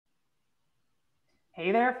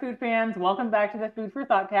Hey there, food fans. Welcome back to the Food for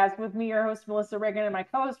Thoughtcast with me, your host, Melissa Reagan, and my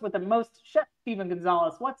co host with the most, Chef Steven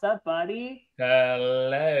Gonzalez. What's up, buddy?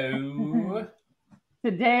 Hello.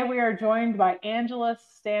 Today we are joined by Angela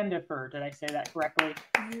Standafer. Did I say that correctly?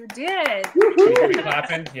 You did.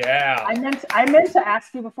 Clapping? Yeah. I meant to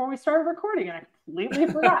ask you before we started recording, and I completely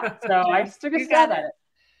forgot. So I just took a stab at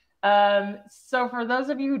it. So for those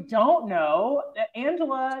of you who don't know,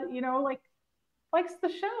 Angela, likes the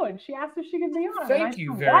show, and she asked if she could be on. Thank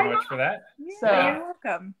you very much for that. Yeah, you're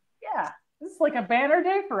welcome. Yeah, this is like a banner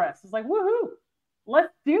day for us. It's like, woohoo,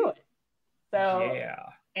 let's do it. So, yeah.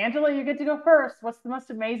 Angela, you get to go first. What's the most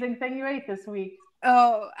amazing thing you ate this week?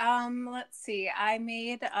 Oh, let's see. I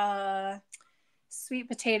made a sweet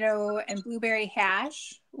potato and blueberry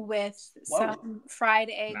hash with some fried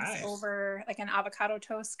eggs over like an avocado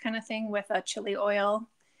toast kind of thing with a chili oil.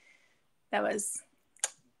 That was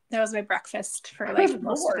my breakfast for like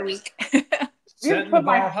most of the week. Setting the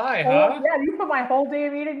bar high, huh? Yeah, you put my whole day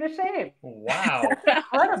of eating to shame. Wow.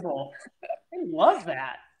 Incredible. I love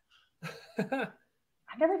that. I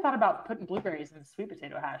never thought about putting blueberries in sweet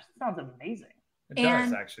potato hash. That sounds amazing. It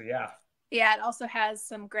does, actually, yeah. Yeah, it also has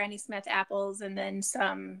some Granny Smith apples and then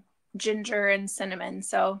some ginger and cinnamon.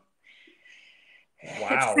 So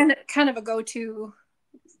it's kind of a go-to,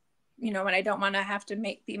 when I don't want to have to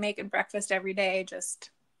be making breakfast every day, just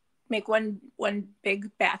make one big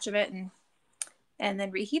batch of it and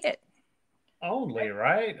then reheat it. Only,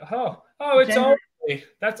 right? Oh, it's only.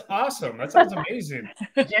 That's awesome. That sounds amazing.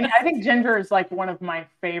 I think ginger is like one of my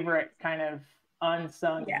favorite kind of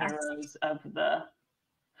unsung heroes of the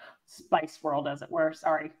spice world, as it were.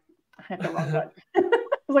 Sorry, I hit the wrong button. I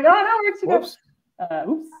was like, oh no, where'd she go?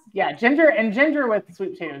 Oops. Yeah, ginger with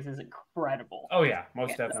sweet potatoes is incredible. Oh yeah,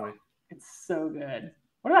 most definitely. It's so good.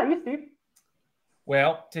 What about you, Steve?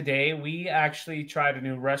 Well, today we actually tried a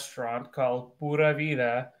new restaurant called Pura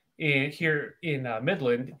Vida here in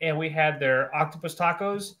Midland, and we had their octopus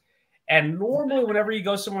tacos. And normally, whenever you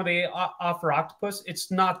go somewhere they offer octopus,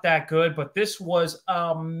 it's not that good, but this was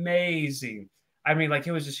amazing. I mean, like,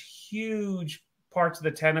 it was just huge parts of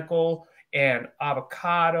the tentacle and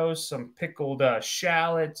avocados, some pickled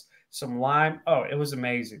shallots, some lime. Oh, it was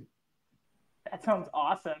amazing. That sounds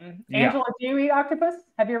awesome. Yeah. Angela, do you eat octopus?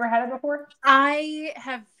 Have you ever had it before? I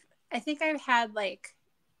think I've had like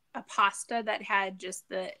a pasta that had just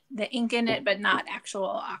the ink in it, but not actual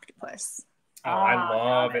octopus. Oh, I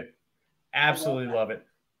love it. Absolutely love it.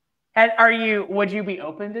 And would you be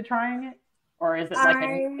open to trying it? Or is it like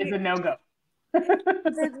is a no-go?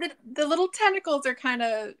 the little tentacles are kind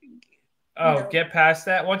of... get past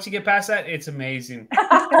that. Once you get past that, it's amazing.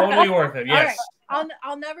 Totally worth it. Yes. Right.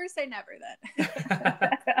 I'll never say never then.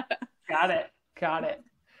 Got it.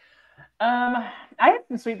 I had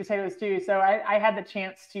some sweet potatoes too. So I had the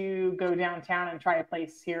chance to go downtown and try a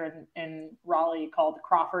place here in Raleigh called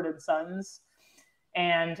Crawford and Sons.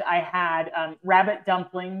 And I had rabbit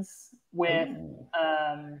dumplings with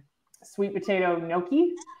sweet potato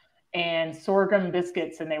gnocchi and sorghum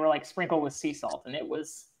biscuits. And they were like sprinkled with sea salt. And it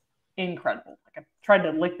was incredible. Like, I tried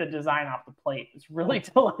to lick the design off the plate. It was really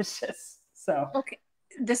delicious. So okay,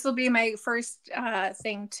 this will be my first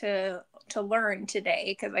thing to learn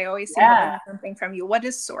today, because I always seem to learn something from you. What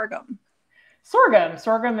is sorghum?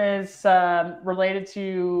 Sorghum is related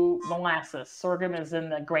to molasses. Sorghum is in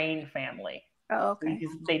the grain family. Oh, okay.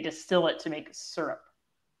 They distill it to make syrup.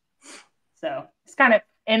 So it's kind of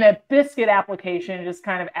in a biscuit application. It just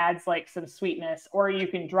kind of adds like some sweetness, or you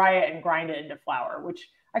can dry it and grind it into flour, which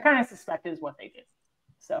I kind of suspect is what they did.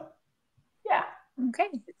 So, yeah. Okay.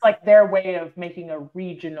 It's like their way of making a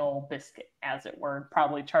regional biscuit, as it were.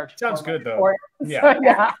 Probably charged. Sounds good though. Yeah. So,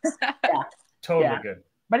 yeah. Totally good.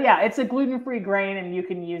 But yeah, it's a gluten-free grain, and you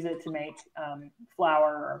can use it to make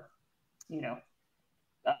flour, or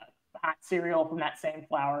hot cereal from that same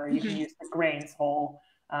flour. You can use the grains whole,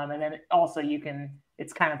 and then also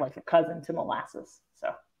it's kind of like a cousin to molasses.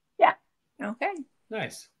 So yeah. Okay.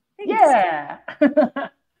 Nice. Thanks. Yeah.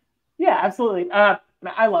 Yeah, absolutely.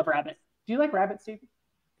 I love rabbit. Do you like rabbit, Steve?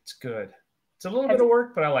 It's good. It's a little bit of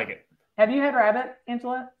work, but I like it. Have you had rabbit,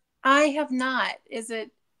 Angela? I have not. Is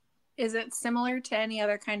it similar to any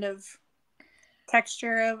other kind of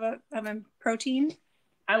texture of a protein?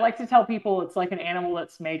 I like to tell people it's like an animal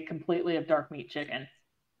that's made completely of dark meat chicken.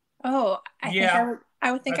 Oh,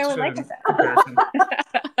 I would think I would like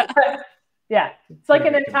that. Yeah, it's like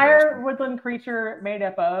an entire woodland creature made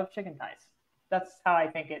up of chicken thighs. That's how I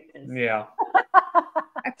think it is. Yeah.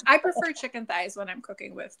 I prefer chicken thighs when I'm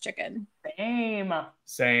cooking with chicken.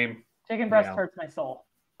 Same. Chicken breast hurts my soul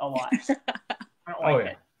a lot. I don't like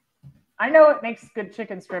it. I know it makes good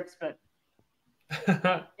chicken strips, but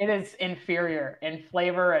It is inferior in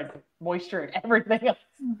flavor and moisture and everything else.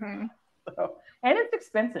 Mm-hmm. So, and it's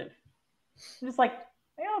expensive. Just like,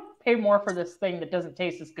 I'll pay more for this thing that doesn't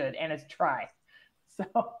taste as good and it's dry. So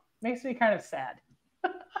makes me kind of sad.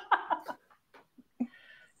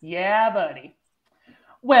 Yeah, buddy.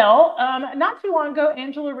 Well, not too long ago,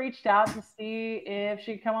 Angela reached out to see if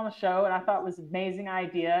she'd come on the show, and I thought it was an amazing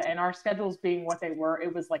idea. And our schedules being what they were,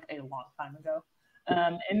 it was like a long time ago.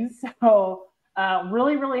 And so,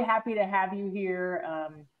 really, really happy to have you here.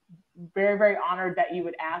 Very, very honored that you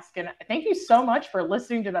would ask. And thank you so much for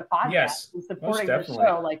listening to the podcast and supporting the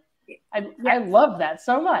show. Like, I love that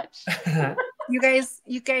so much. You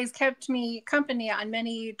guys kept me company on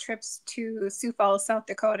many trips to Sioux Falls, South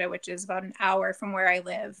Dakota, which is about an hour from where I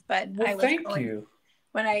live. But well,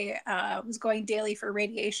 when I was going daily for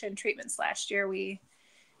radiation treatments last year,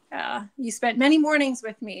 you spent many mornings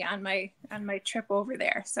with me on my trip over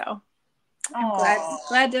there. So I'm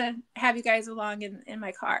glad to have you guys along in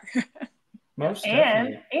my car. Most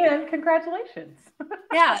definitely. And congratulations.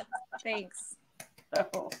 Yeah, thanks.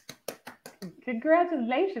 So,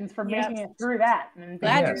 congratulations for making it through that. And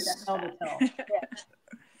glad to tell. Yeah.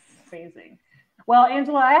 Amazing. Well,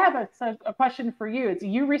 Angela, I have a question for you.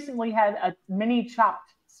 You recently had a mini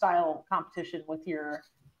chopped style competition with your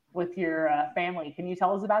family. Can you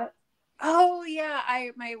tell us about it? Oh yeah,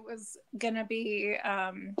 I was gonna be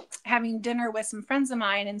having dinner with some friends of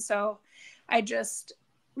mine, and so I just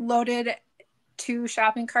loaded 2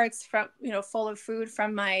 shopping carts full of food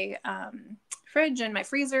from my fridge and my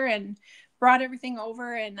freezer, and brought everything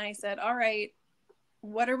over. And I said, "All right,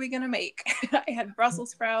 what are we gonna make?" I had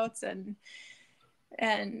Brussels sprouts and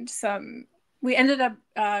some. We ended up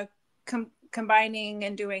combining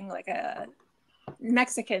and doing like a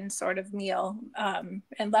Mexican sort of meal,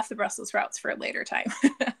 and left the Brussels sprouts for a later time.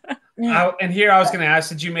 And here I was going to ask,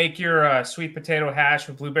 did you make your sweet potato hash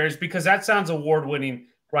with blueberries? Because that sounds award-winning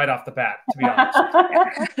right off the bat, to be honest.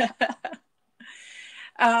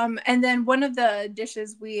 And then one of the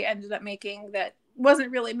dishes we ended up making that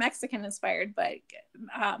wasn't really Mexican inspired, but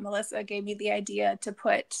Melissa gave me the idea to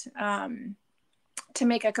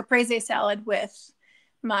make a caprese salad with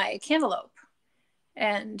my cantaloupe.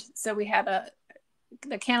 And so we had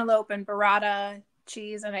the cantaloupe and burrata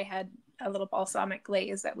cheese, and I had a little balsamic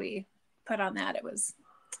glaze that we put on that. It was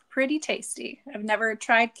pretty tasty. I've never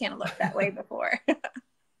tried cantaloupe that way before.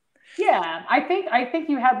 Yeah, I think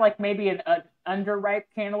you had like maybe an underripe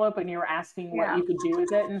cantaloupe, and you were asking what you could do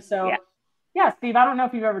with it. And so, yeah, Steve, I don't know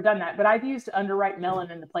if you've ever done that, but I've used underripe melon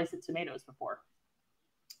in the place of tomatoes before.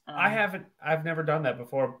 I haven't. I've never done that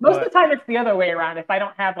before. Most of the time, it's the other way around. If I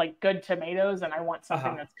don't have like good tomatoes and I want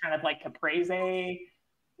something that's kind of like caprese,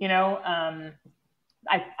 I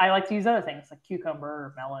like to use other things like cucumber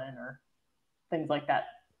or melon or things like that.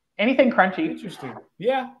 Anything crunchy. Interesting.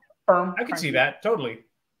 Yeah. Firm. I can see that. Totally.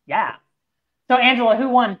 Yeah. So Angela, who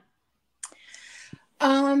won?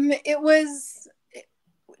 It was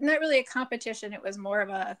not really a competition. It was more of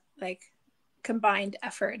a like combined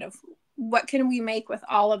effort of what can we make with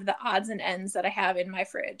all of the odds and ends that I have in my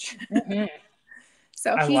fridge. Mm-hmm.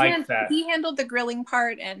 So he handled the grilling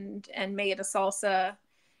part and made a salsa,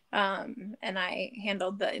 and I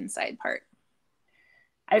handled the inside part.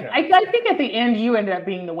 I think at the end you ended up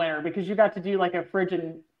being the winner because you got to do like a fridge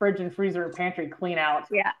and freezer and pantry clean out.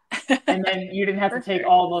 Yeah. And then you didn't have to take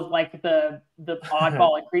all of like the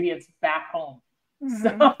oddball ingredients back home.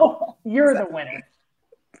 Mm-hmm. So you're the winner.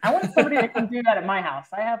 I want somebody that can do that at my house.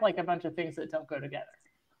 I have like a bunch of things that don't go together.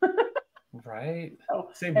 Right. So,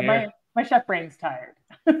 same here. My chef brain's tired.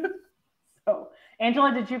 So,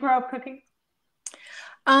 Angela, did you grow up cooking?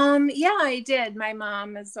 Yeah, I did. My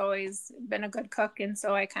mom has always been a good cook, and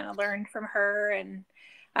so I kind of learned from her. And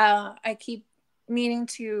I keep meaning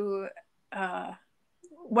to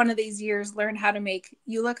one of these years learn how to make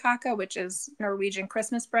julekake, which is Norwegian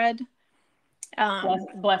Christmas bread.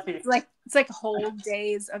 Bless you. It's like a whole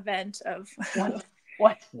day's event of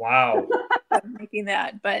what? Wow. of making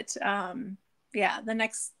that. But yeah, the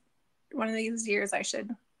next one of these years I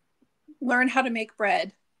should learn how to make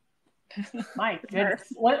bread. My goodness.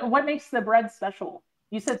 What makes the bread special?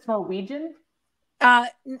 You said it's Norwegian?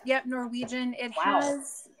 Yep, Norwegian. It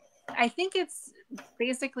has, I think it's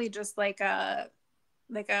basically just like a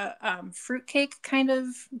fruitcake kind of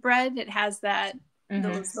bread. It has that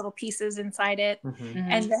those little pieces inside it,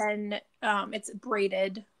 and then it's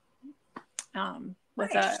braided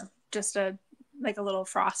with a little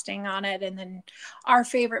frosting on it. And then our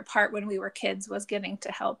favorite part when we were kids was getting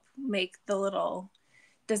to help make the little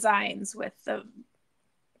designs with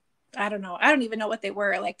I don't even know what they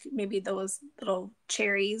were, like maybe those little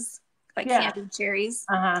cherries like candied cherries.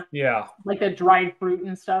 Yeah. Like the dried fruit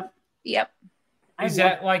and stuff. Yep. Is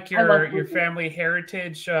that like your family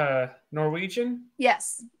heritage Norwegian?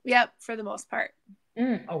 Yes. Yep. For the most part.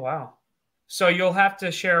 Oh, wow. So you'll have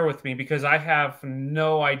to share with me because I have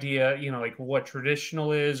no idea, you know, like what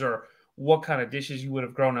traditional is or what kind of dishes you would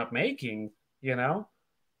have grown up making, you know?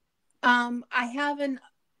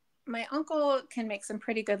 My uncle can make some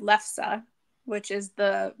pretty good lefse, which is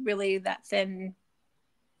really that thin,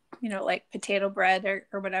 you know, like potato bread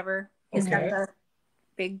or whatever. He's got the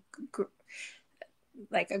big,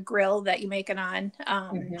 like a grill that you make it on.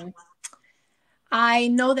 I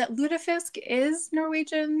know that lutefisk is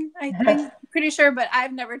Norwegian, I think. Pretty sure, but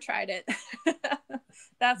I've never tried it.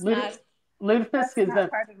 Lutefisk is a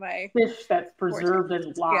part of my fish that's preserved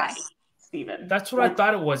in lye, Stephen. That's what I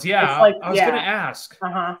thought it was. Yeah, I was going to ask.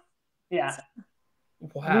 Yeah.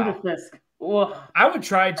 Wow. Lutefisk. Ugh. I would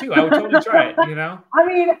try it too. I would totally try it, you know? I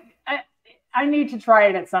mean, I need to try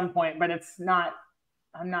it at some point, but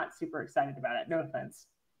I'm not super excited about it. No offense.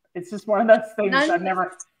 It's just one of those things I've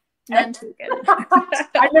never had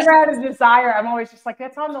a desire. I'm always just like,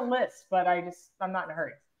 that's on the list, but I'm not in a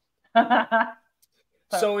hurry.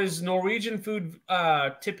 So is Norwegian food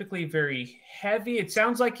typically very heavy? It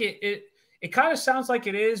sounds like it kind of sounds like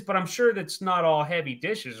it is, but I'm sure that's not all heavy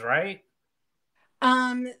dishes, right?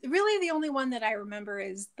 Really the only one that I remember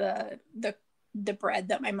is the bread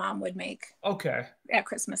that my mom would make. Okay. At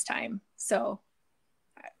Christmas time. So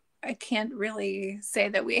I can't really say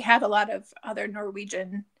that we had a lot of other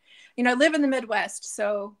Norwegian, you know, I live in the Midwest,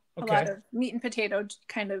 so a lot of meat and potato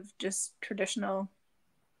kind of just traditional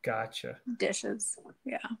dishes.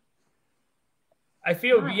 Yeah. I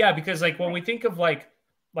feel because like when we think of like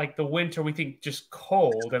the winter, we think just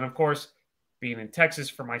cold. And of course, being in Texas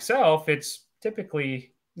for myself, it's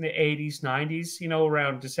typically in the 80s, 90s, you know,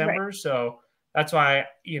 around December. Right. So that's why,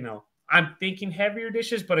 you know, I'm thinking heavier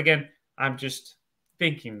dishes, but again, I'm just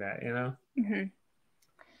thinking that, you know.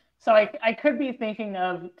 So I could be thinking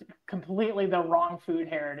of completely the wrong food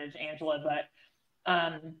heritage, Angela, but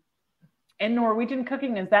in Norwegian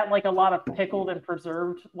cooking, is that like a lot of pickled and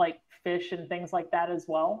preserved like fish and things like that as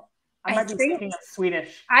well? I might be thinking of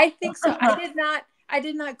Swedish. I think so. I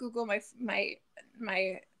did not Google the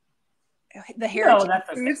heritage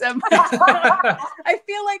foods. I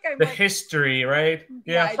feel like I'm the history, right?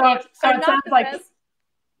 Yeah. So it sounds like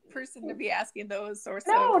person to be asking those sorts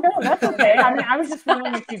no, that's okay. I mean, I was just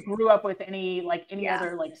wondering if you grew up with any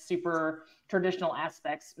other like super traditional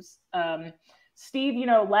aspects. Steve, you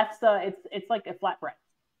know, lefse, it's like a flatbread.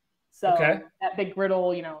 So that big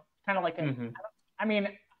griddle, you know, kind of like I mean,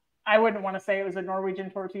 I wouldn't want to say it was a Norwegian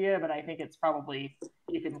tortilla, but I think it's probably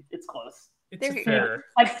it's close. It's fair.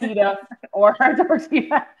 Like pita or a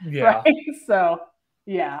tortilla. Yeah. Right? So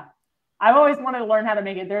yeah. I've always wanted to learn how to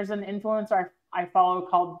make it. There's an influencer I follow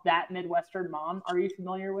called That Midwestern Mom. Are you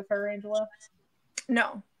familiar with her, Angela?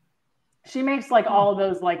 No. She makes like all of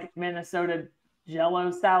those like Minnesota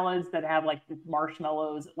Jell-O salads that have like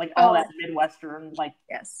marshmallows, like all that Midwestern like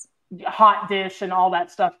hot dish and all that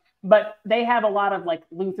stuff. But they have a lot of like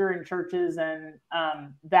Lutheran churches and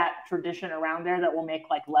that tradition around there that will make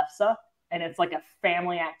like lefse, and it's like a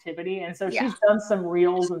family activity. And so she's done some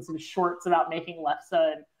reels and some shorts about making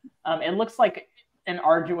lefse, and it looks like an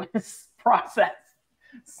arduous process.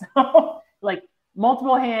 So like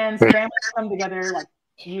multiple hands, families come together, like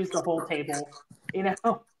use the whole table, you know?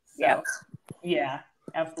 So, yeah,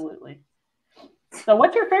 absolutely. So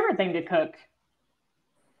what's your favorite thing to cook?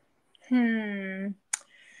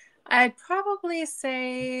 I'd probably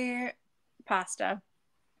say pasta.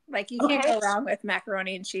 Like you can't go wrong with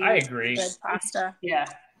macaroni and cheese. I agree. Good pasta. Yeah.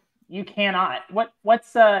 You cannot.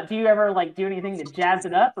 What's do you ever like do anything to jazz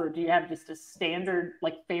it up, or do you have just a standard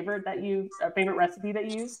like favorite recipe that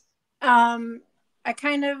you use? I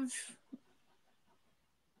kind of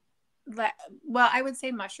I would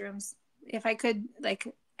say mushrooms. If I could like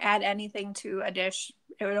add anything to a dish,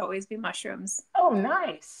 it would always be mushrooms. Oh,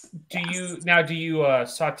 nice. Do you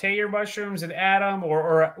saute your mushrooms and add them,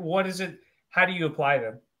 or what is it? How do you apply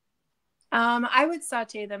them? I would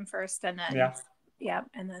saute them first and then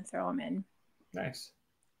and then throw them in. Nice.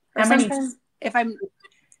 Or sometimes if I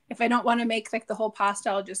don't want to make like the whole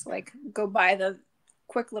pasta, I'll just like go buy the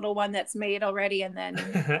quick little one that's made already, and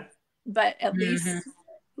then but at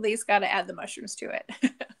least got to add the mushrooms to it.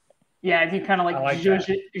 Yeah, if you kind of like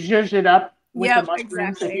zhuzh it up with the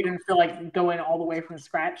mushrooms, if you didn't feel like going all the way from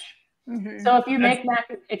scratch. So if you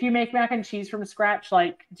make mac and cheese from scratch,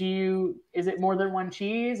 like is it more than one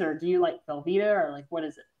cheese, or do you like Velveeta, or like what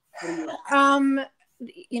is it? What do you like? I'm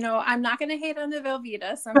not going to hate on the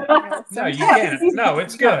Velveeta. No, you can't. No,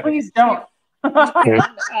 it's good. Please don't.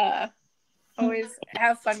 always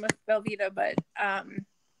have fun with Velveeta, but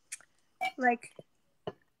like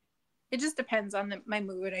it just depends on my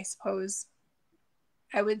mood, I suppose.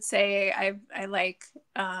 I would say I like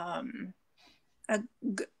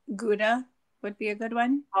Gouda would be a good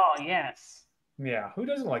one. Oh yes. Yeah, who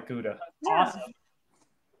doesn't like Gouda? Yeah. Awesome.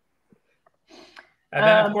 And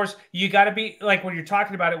then, of course, you got to be like when you're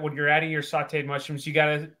talking about it, when you're adding your sauteed mushrooms, you got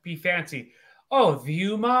to be fancy. Oh, the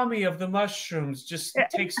umami of the mushrooms just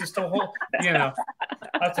takes us to a whole,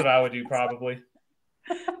 that's what I would do probably.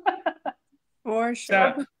 For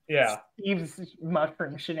sure. Yeah. Steve's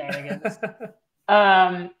mushroom shenanigans.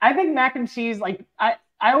 I think mac and cheese, like I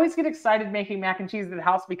always get excited making mac and cheese at the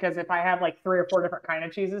house because if I have like 3 or 4 different kind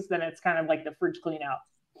of cheeses, then it's kind of like the fridge clean out.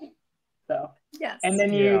 So yes. And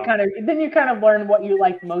then you kind of learn what you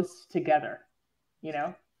like most together,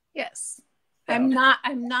 Yes. So. I'm not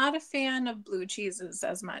a fan of blue cheeses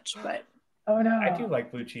as much, but oh no. I do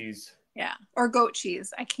like blue cheese. Yeah. Or goat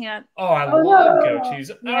cheese. I can't. Oh, I love goat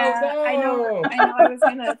cheese. Yeah, oh, no. I know I was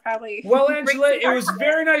gonna probably well, Angela, it was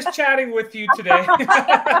very nice chatting with you today.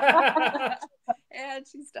 And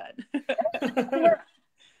she's done.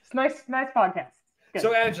 It's nice podcast. Good.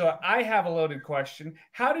 So, Angela, I have a loaded question.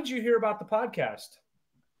 How did you hear about the podcast?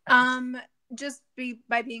 Just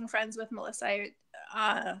by being friends with Melissa.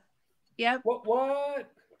 Yep. What?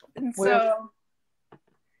 And so,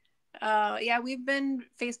 we've been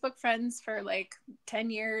Facebook friends for like 10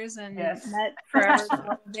 years and met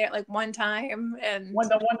forever at like one time and one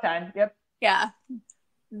time. Yep. Yeah.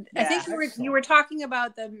 I think you were talking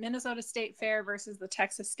about the Minnesota State Fair versus the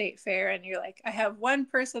Texas State Fair, and you're like, I have one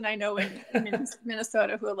person I know in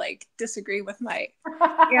Minnesota who like disagree with my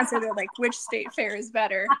answer to like which state fair is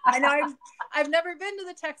better. I know I've never been to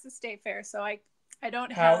the Texas State Fair, so I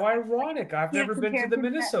don't have. How ironic! I've never been to the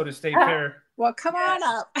Minnesota State Fair. Well, come on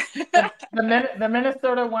up. the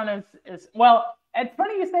Minnesota one is well. It's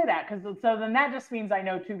funny you say that because so then that just means I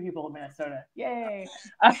know 2 people in Minnesota. Yay!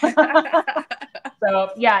 So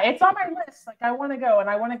yeah, it's on my list. Like I want to go and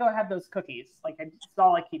I want to go have those cookies. Like that's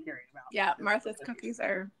all I keep hearing about. Yeah, Martha's cookies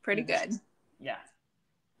are pretty good. Yeah.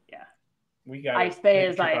 We got. I stay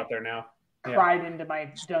as I out there now. Cried into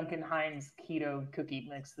my Duncan Hines keto cookie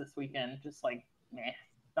mix this weekend. Just like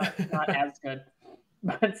not as good,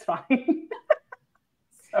 but it's fine.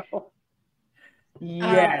 So.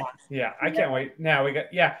 Yeah. I can't wait. Now we got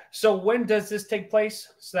So when does this take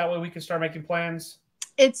place? So that way we can start making plans.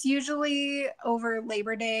 It's usually over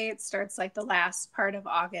Labor Day. It starts like the last part of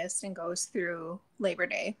August and goes through Labor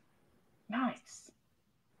Day. Nice.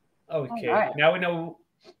 Okay. Right. Now we know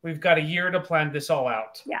we've got a year to plan this all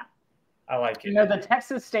out. Yeah. I like it. The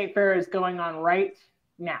Texas State Fair is going on right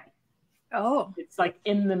now. Oh, it's like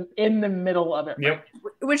in the middle of it. Yep.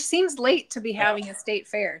 Right? Which seems late to be having a state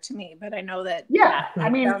fair to me, but I know that. Yeah, I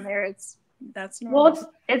mean, down there that's normal.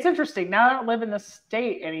 Well, it's interesting. Now I don't live in the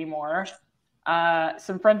state anymore.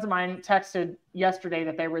 Some friends of mine texted yesterday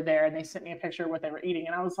that they were there, and they sent me a picture of what they were eating,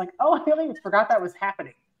 and I was like, oh, I really forgot that was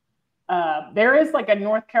happening. There is like a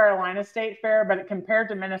North Carolina State Fair, but compared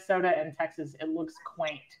to Minnesota and Texas, it looks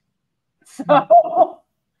quaint. So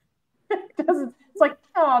it doesn't. It's like,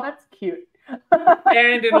 oh, that's cute.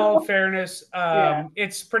 And in all fairness,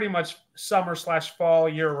 it's pretty much summer/fall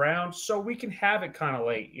year round, so we can have it kind of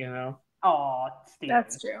late, Oh,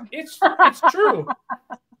 that's true. It's true.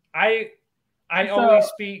 I always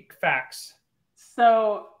speak facts.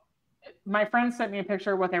 So my friend sent me a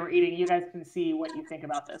picture of what they were eating. You guys can see what you think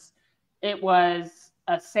about this. It was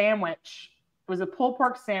a sandwich. It was a pulled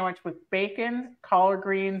pork sandwich with bacon, collard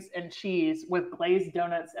greens, and cheese with glazed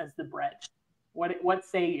donuts as the bread. What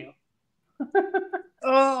say you?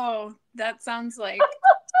 Oh, that sounds like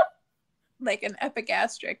an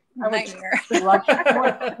epigastric nightmare.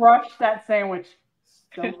 I would crush that sandwich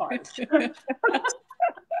so hard.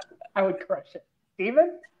 I would crush it.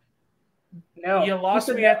 Steven? No. You lost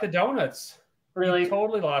me at the donuts. Really? You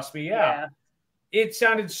totally lost me, yeah. It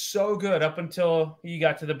sounded so good up until you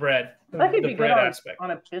got to the bread. That could be bread good aspect.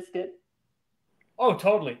 on a biscuit. Oh,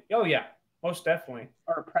 totally. Oh, yeah. Most definitely.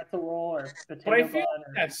 Or a pretzel roll or potato But I feel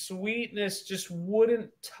bun. that sweetness just wouldn't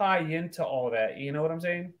tie into all that. You know what I'm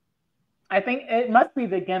saying? I think it must be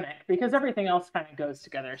the gimmick because everything else kind of goes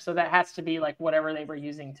together. So that has to be like whatever they were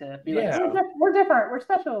using to be like, we're different. We're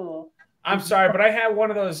special. I'm sorry, but I had one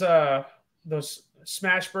of those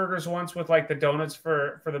smash burgers once with like the donuts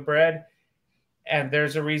for the bread. And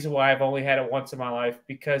there's a reason why I've only had it once in my life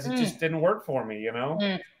because it just didn't work for me,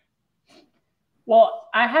 Well,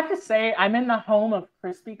 I have to say I'm in the home of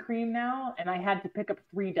Krispy Kreme now, and I had to pick up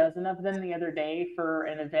 3 dozen of them the other day for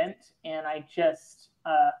an event, and I just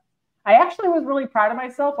I actually was really proud of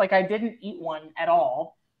myself. Like I didn't eat one at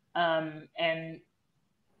all.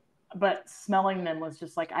 But smelling them was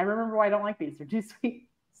just like, I remember why I don't like these. They're too sweet.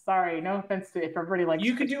 Sorry, no offense to if everybody likes.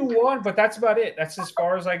 You could do one, but that's about it. That's as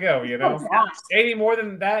far as I go. You know, any more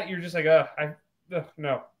than that, you're just like,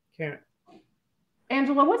 no, can't.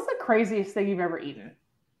 Angela, what's the craziest thing you've ever eaten?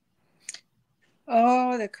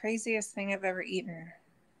 Oh, the craziest thing I've ever eaten.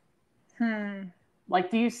 Like,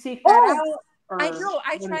 do you seek that out? Or I know.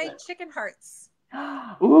 I tried chicken hearts.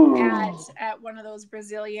 Ooh. At one of those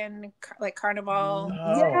Brazilian like carnival.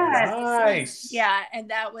 Nice. Yeah, and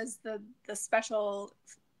that was the special,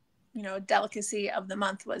 delicacy of the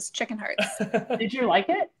month was chicken hearts. Did you like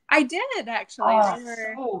it? I did actually.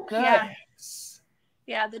 Oh, so good.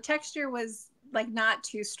 Yeah, the texture was like not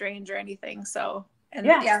too strange or anything. So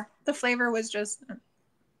the flavor was just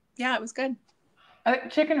it was good.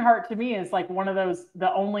 Chicken heart to me is like one of those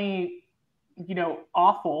the only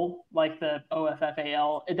offal, like the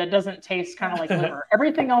OFFAL, that doesn't taste kind of like liver.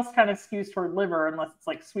 Everything else kind of skews toward liver unless it's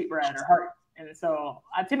like sweetbread or heart. And so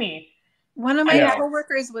to me, one of my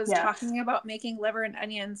coworkers was talking about making liver and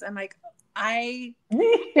onions. I'm like,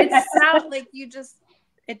 it sounds like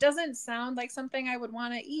it doesn't sound like something I would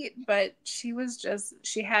want to eat, but she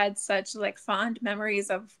had such like fond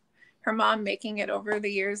memories of her mom making it over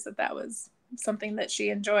the years that was something that she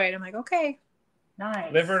enjoyed. I'm like, okay.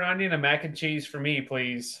 Nice. Liver and onion and mac and cheese for me,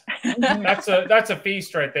 please. That's a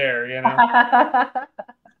feast right there,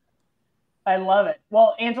 I love it.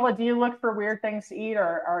 Well, Angela, do you look for weird things to eat,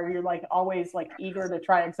 or are you like always like eager to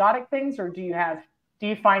try exotic things, or do you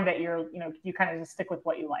find that you're you kind of just stick with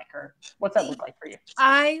what you like, or what's that look like for you?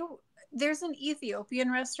 There's an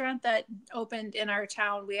Ethiopian restaurant that opened in our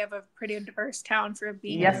town. We have a pretty diverse town for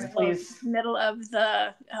being middle of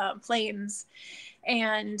the plains.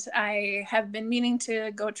 And I have been meaning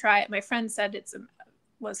to go try it. My friend said it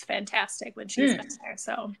was fantastic when she's been there.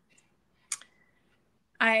 So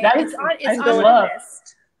it's on the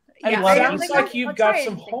list. Sounds like you've got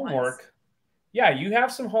some homework. Yeah, you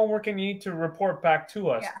have some homework and you need to report back to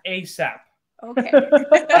us ASAP. Okay.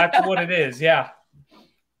 That's what it is. Yeah.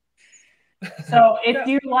 So if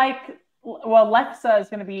you like, Lexa is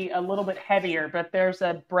going to be a little bit heavier, but there's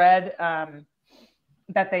a bread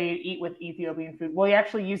that they eat with Ethiopian food. Well, you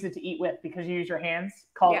actually use it to eat with because you use your hands,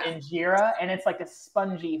 called injera, and it's like a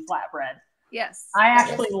spongy flatbread. Yes. I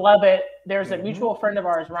actually love it. There's a mutual friend of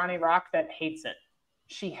ours, Ronnie Rock, that hates it.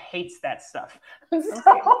 She hates that stuff.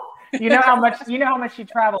 So, you know how much she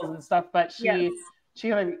travels and stuff, but she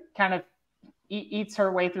kind of eats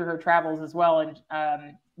her way through her travels as well. And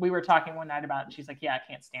we were talking one night about it, and she's like, yeah, I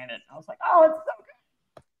can't stand it. And I was like, oh, it's so good.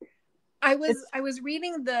 I was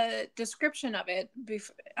reading the description of it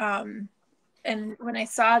and when I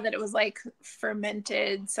saw that it was like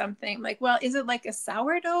fermented something, I'm like, well, is it like a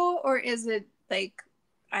sourdough or is it like,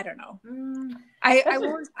 I don't know.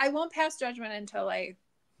 I won't pass judgment until I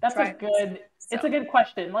try it. It's a good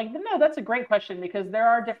question. Like, no, that's a great question because there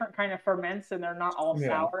are different kind of ferments and they're not all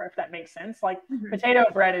sour, if that makes sense. Like potato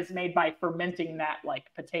bread is made by fermenting that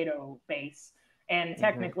like potato base. And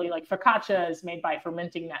technically, like focaccia is made by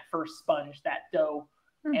fermenting that first sponge, that dough,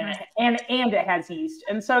 and it has yeast.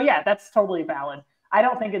 And so, yeah, that's totally valid. I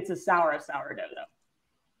don't think it's as sour as sourdough, though.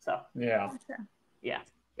 So yeah,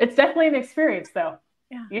 it's definitely an experience, though.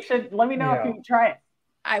 Yeah, you should let me know if you try it.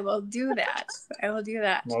 I will do that.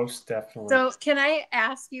 Most definitely. So, can I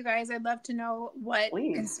ask you guys? I'd love to know what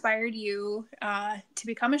inspired you to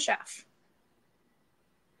become a chef.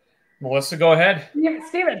 Melissa, go ahead.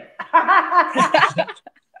 Steven.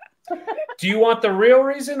 Do you want the real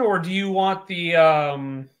reason or do you want the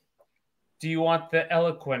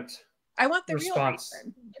eloquent I want the response? Real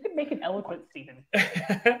reason. You can make it eloquent, Steven.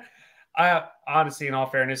 I honestly, in all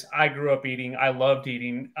fairness, I grew up eating. I loved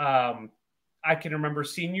eating. I can remember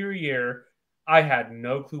senior year, I had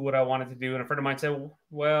no clue what I wanted to do. And a friend of mine said,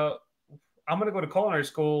 well, I'm going to go to culinary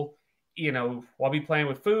school. I'll be playing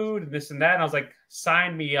with food and this and that. And I was like,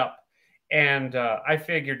 sign me up. And I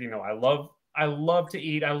figured, I love to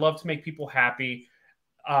eat. I love to make people happy.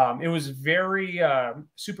 It was very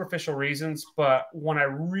superficial reasons, but when I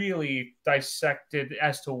really dissected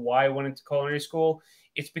as to why I went into culinary school,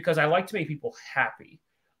 it's because I like to make people happy.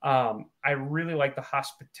 I really like the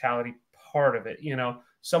hospitality part of it.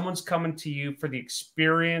 Someone's coming to you for the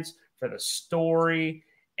experience, for the story,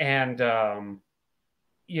 and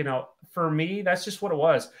for me, that's just what it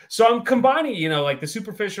was. So I'm combining, like the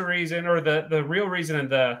superficial reason or the real reason and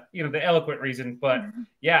the eloquent reason. But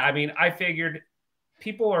yeah, I mean, I figured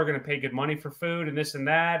people are going to pay good money for food and this and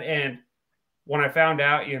that. And when I found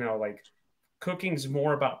out, like cooking's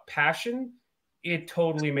more about passion, it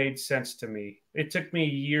totally made sense to me. It took me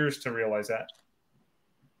years to realize that.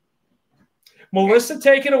 Melissa,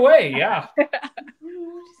 take it away. Yeah.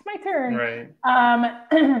 It's my turn.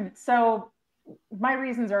 Right. So my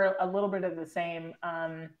reasons are a little bit of the same.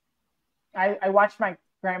 I watched my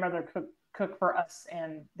grandmother cook for us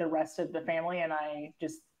and the rest of the family, and I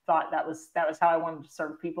just thought that was how I wanted to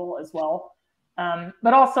serve people as well.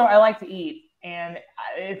 But also, I like to eat, and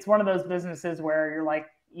it's one of those businesses where you're like,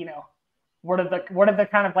 what are the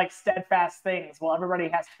kind of like steadfast things? Well, everybody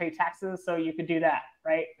has to pay taxes, so you could do that,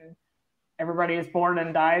 right? And everybody is born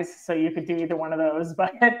and dies, so you could do either one of those.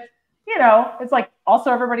 But it's like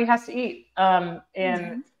also everybody has to eat.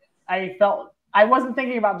 And I felt I wasn't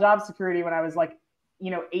thinking about job security when I was like,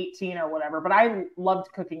 18 or whatever. But I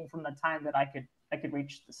loved cooking from the time that I could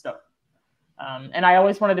reach the stove. And I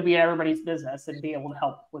always wanted to be in everybody's business and be able to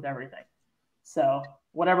help with everything. So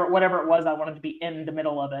whatever it was, I wanted to be in the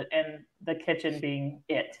middle of it, and the kitchen being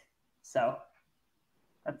it. So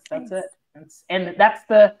that's it. And that's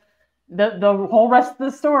the whole rest of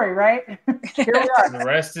the story, right? Here we are. The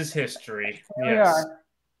rest is history. Here we are.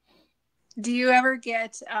 Do you ever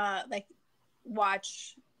get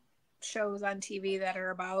watch shows on TV that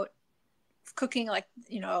are about cooking? Like,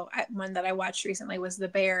 one that I watched recently was The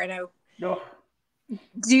Bear, and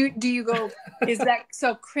do you go, is that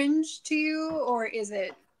so cringe to you, or is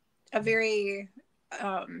it a very is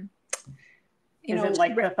it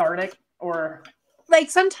like cathartic, or like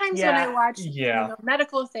sometimes when I watch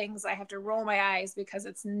medical things, I have to roll my eyes because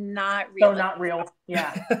it's not real. So not real.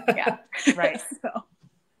 Yeah. Yeah. Right. So.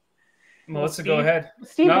 Melissa, go ahead.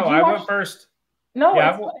 Steve, no, I went first. No,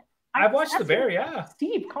 yeah, I've watched The Bear. Yeah.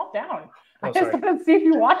 Steve, calm down. Oh, I just want to see if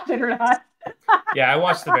you watched it or not. Yeah, I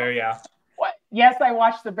watched The Bear. Yeah. What? Yes, I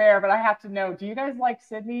watched The Bear, but I have to know, do you guys like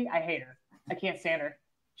Sydney? I hate her. I can't stand her.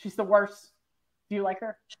 She's the worst. Do you like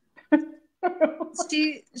her?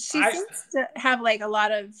 She seems to have like a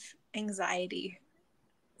lot of anxiety.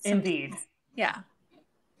 Indeed. Yeah.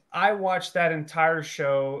 I watched that entire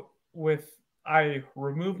show I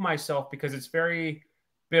remove myself because it's very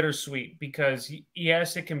bittersweet, because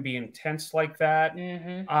yes, it can be intense like that.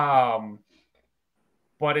 Mm-hmm.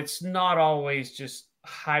 But it's not always just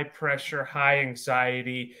high pressure, high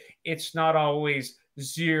anxiety. It's not always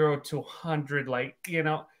 0 to 100. Like,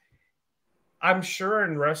 I'm sure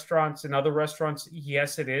in restaurants and other restaurants,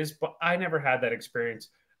 yes, it is, but I never had that experience.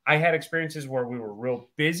 I had experiences where we were real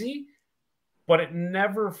busy, but it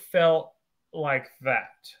never felt like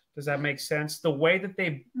that. Does that make sense? The way that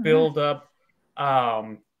they build up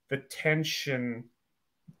the tension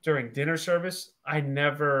during dinner service, I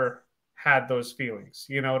never had those feelings.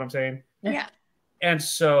 You know what I'm saying? Yeah. And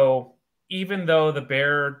so even though The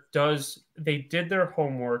Bear they did their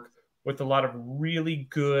homework with a lot of really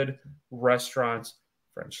good restaurants,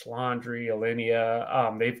 French Laundry,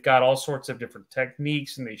 Alinea. They've got all sorts of different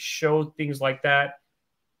techniques, and they show things like that.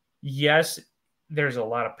 Yes, there's a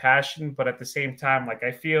lot of passion, but at the same time, like,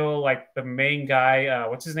 I feel like the main guy,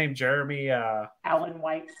 what's his name? Jeremy? Alan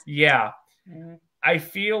White. Yeah. Mm-hmm. I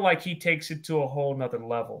feel like he takes it to a whole nother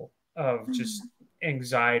level of just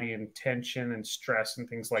anxiety and tension and stress and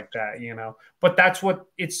things like that, but that's what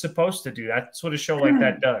it's supposed to do. That's what a show like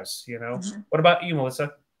that does, What about you,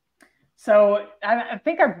 Melissa? So I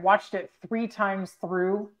think I've watched it 3 times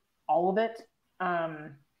through, all of it.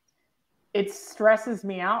 It stresses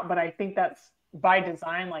me out, but I think that's by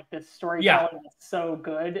design. Like, this storytelling is so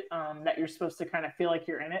good that you're supposed to kind of feel like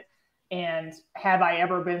you're in it. And have I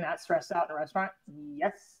ever been that stressed out in a restaurant?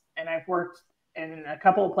 Yes. And I've worked in a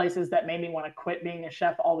couple of places that made me want to quit being a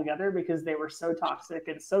chef altogether because they were so toxic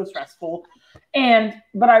and so stressful.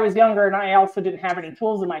 But I was younger, and I also didn't have any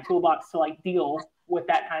tools in my toolbox to like deal with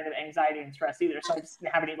that kind of anxiety and stress either. So I just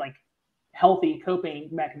didn't have any like healthy coping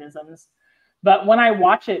mechanisms. But when I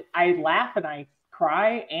watch it, I laugh and I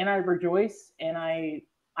cry and I rejoice, and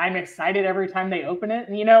I'm excited every time they open it.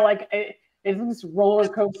 And it's this roller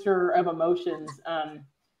coaster of emotions.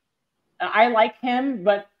 I like him,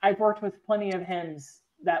 but I've worked with plenty of hims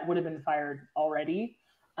that would have been fired already.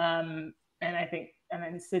 And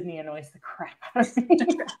then Sydney annoys the crap out of me.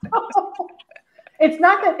 It's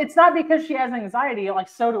not because she has anxiety, like,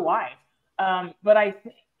 so do I. But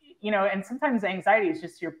and sometimes anxiety is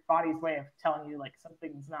just your body's way of telling you like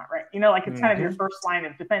something's not right. Like, it's kind of your first line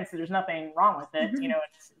of defense. There's nothing wrong with it.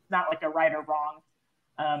 It's not like a right or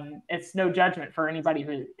wrong. It's no judgment for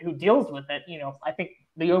anybody who deals with it. I think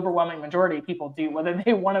the overwhelming majority of people do, whether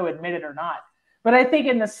they want to admit it or not. But I think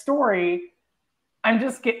in the story, I'm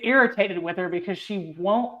just get irritated with her because she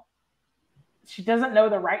doesn't know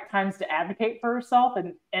the right times to advocate for herself.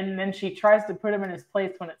 And then she tries to put him in his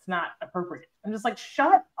place when it's not appropriate. I'm just like,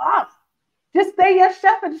 shut up. Just say yes,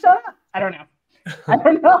 chef, and shut up. I don't know.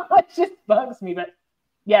 It just bugs me, but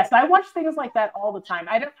Yes, I watch things like that all the time.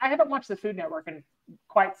 I haven't watched the Food Network in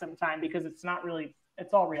quite some time because it's not really,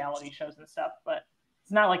 it's all reality shows and stuff, but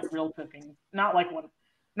it's not like real cooking. Not like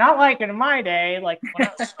in my day, like when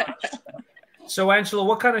I was So Angela,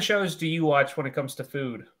 what kind of shows do you watch when it comes to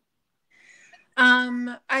food?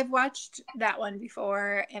 I've watched that one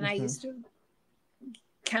before, and I used to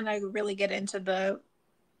kind of really get into the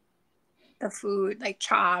food, like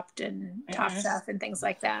Chopped and Top Chef and things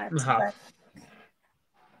like that. But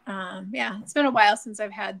yeah, it's been a while since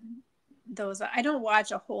I've had those. I don't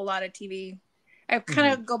watch a whole lot of TV. I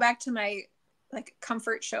kind of go back to my like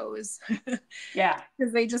comfort shows. Yeah,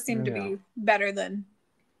 because they just seem to be better than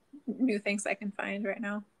new things I can find right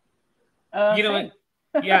now. You know,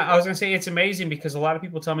 yeah, I was gonna say it's amazing because a lot of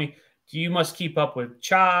people tell me you must keep up with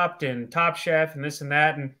Chopped and Top Chef and this and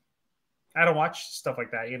that, and I don't watch stuff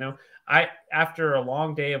like that. You know, after a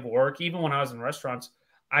long day of work, even when I was in restaurants,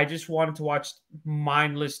 I just wanted to watch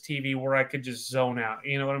mindless TV where I could just zone out.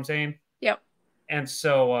 You know what I'm saying? Yep. And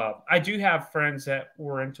so I do have friends that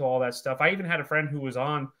were into all that stuff. I even had a friend who was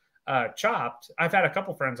on Chopped. I've had a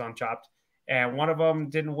couple friends on Chopped, and one of them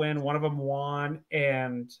didn't win. One of them won,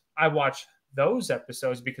 and I watched those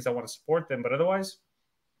episodes because I want to support them. But otherwise,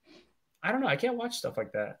 I don't know. I can't watch stuff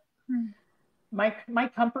like that. My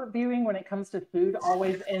comfort viewing when it comes to food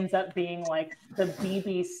always ends up being like the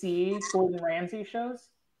BBC Gordon Ramsay shows.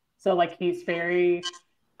 So like he's very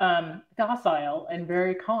docile and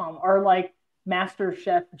very calm, or like Master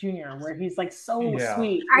Chef Junior, where he's like so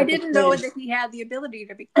sweet. I didn't know that he had the ability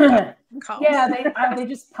to be calm. Yeah, they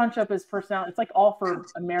just punch up his personality. It's like all for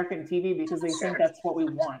American TV because they think that's what we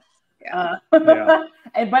want.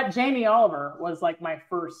 But Jamie Oliver was like my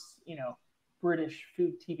first, British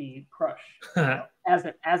food TV crush, as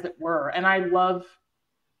it were. And I love,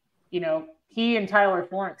 he and Tyler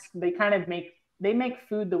Florence. They kind of make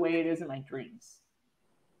food the way it is in my dreams.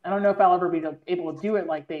 I don't know if I'll ever be able to do it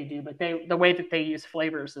like they do, but the way that they use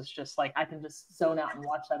flavors is just like I can just zone out and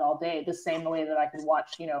watch that all day. The same way that I could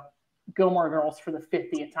watch, Gilmore Girls for the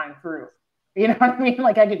 50th time through. You know what I mean?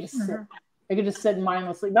 Like I could just sit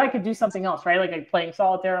mindlessly, but I could do something else, right? Like playing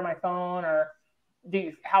solitaire on my phone or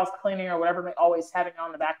do house cleaning or whatever, but always having it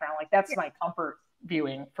on the background. Like that's my comfort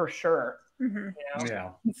viewing for sure. Yeah.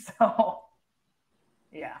 So,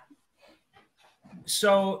 yeah.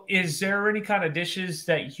 So is there any kind of dishes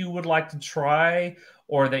that you would like to try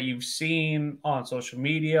or that you've seen on social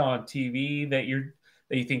media, on TV that you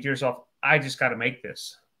think to yourself, I just got to make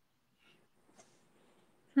this?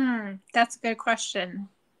 That's a good question.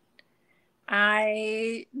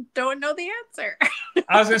 I don't know the answer.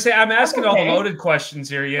 I was going to say, I'm asking all the loaded questions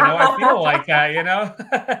here. I feel like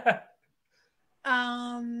that,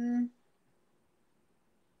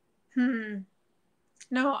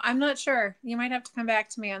 No, I'm not sure. You might have to come back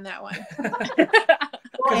to me on that one.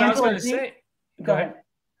 Because I was going to say, go ahead.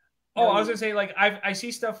 Oh, I was going to say, like, I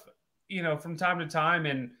see stuff, from time to time,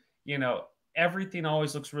 and, everything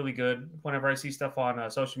always looks really good whenever I see stuff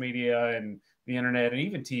on social media and the internet and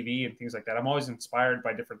even TV and things like that. I'm always inspired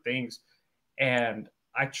by different things. And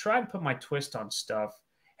I try to put my twist on stuff.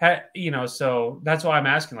 So that's why I'm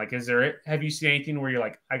asking, like, have you seen anything where you're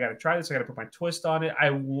like, I got to try this. I got to put my twist on it. I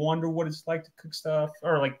wonder what it's like to cook stuff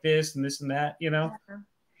or like this and this and that,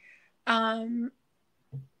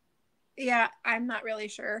 Yeah, I'm not really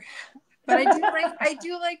sure, but I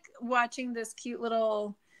do like watching this cute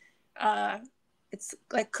little, it's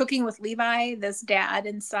like Cooking with Levi, this dad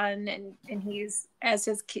and son. And he's, as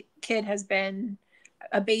his kid has been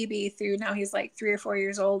a baby through, now he's like 3 or 4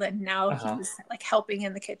 years old, and now he's like helping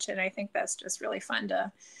in the kitchen. I think that's just really fun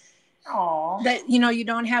that you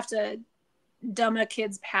don't have to dumb a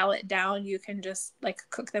kid's palate down. You can just like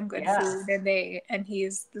cook them good food, and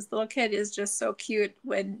this little kid is just so cute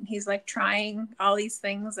when he's like trying all these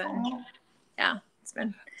things, and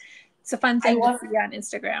it's a fun thing to see on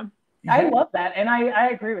Instagram. I love that, and I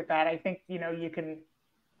agree with that. I think you can.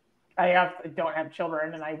 I don't have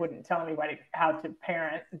children, and I wouldn't tell anybody how to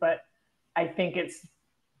parent, but I think it's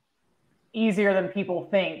easier than people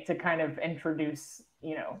think to kind of introduce,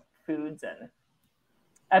 foods and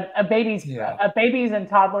a baby's and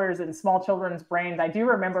toddlers and small children's brains. I do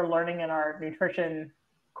remember learning in our nutrition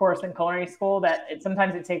course in culinary school that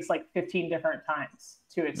sometimes it takes like 15 different times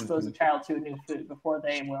to expose a child to a new food before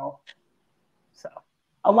they will. So.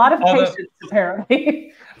 A lot of patience,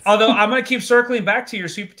 apparently. Although I'm going to keep circling back to your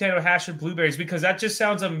sweet potato hash with blueberries because that just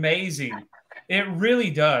sounds amazing. It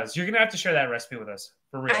really does. You're going to have to share that recipe with us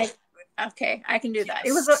for real. Okay, I can do that.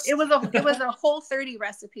 It was a Whole 30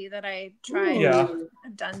 recipe that I tried. Yeah.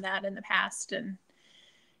 I've done that in the past, and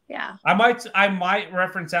Yeah. I might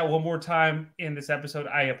reference that one more time in this episode.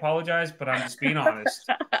 I apologize, but I'm just being honest.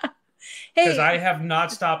 Because I have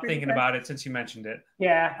not stopped thinking about it since you mentioned it.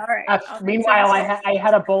 Yeah. All right. Meanwhile, I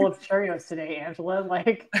had a bowl of Cheerios today, Angela.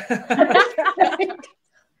 Like.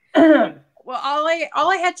 Well, all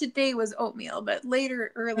I had today was oatmeal, but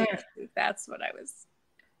earlier, that's what I was.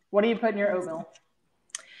 What do you put in your oatmeal?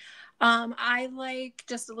 I like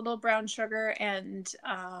just a little brown sugar and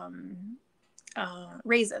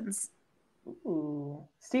raisins. Ooh.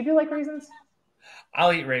 Steve, you like raisins?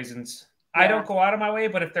 I'll eat raisins. Yeah. I don't go out of my way,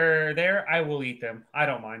 but if they're there, I will eat them. I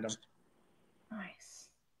don't mind them. Nice.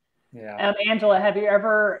 Yeah. Angela, have you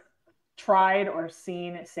ever tried or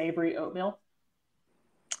seen savory oatmeal?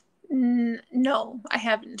 No, I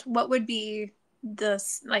haven't. What would be the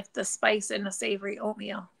spice in a savory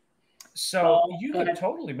oatmeal? So you could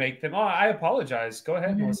totally make them. Oh, I apologize. Go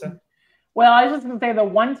ahead, Melissa. Well, I was just going to say the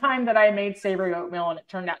one time that I made savory oatmeal and it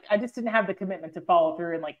turned out, I just didn't have the commitment to follow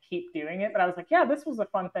through and like keep doing it. But I was like, yeah, this was a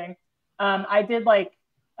fun thing. I did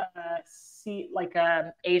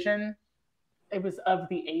Asian. It was of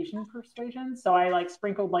the Asian persuasion. So I like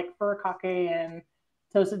sprinkled like furikake and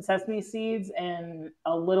toasted sesame seeds and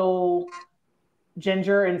a little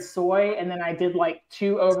ginger and soy. And then I did like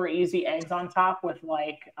 2 over easy eggs on top with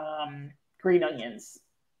like green onions.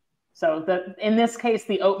 So in this case,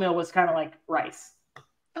 the oatmeal was kind of like rice.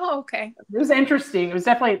 Oh, okay. It was interesting. It was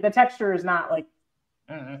definitely, the texture is not like,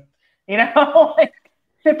 like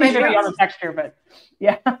 50-50 on the texture, but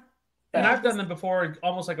yeah. And I've done them before,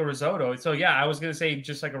 almost like a risotto. So yeah, I was going to say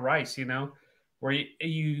just like a rice, where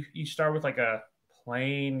you start with like a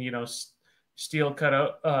plain, steel cut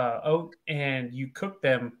oat, and you cook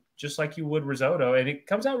them just like you would risotto, and it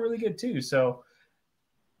comes out really good too. So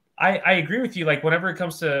I agree with you. Like whenever it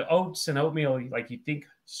comes to oats and oatmeal, like you think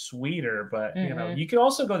sweeter, but you can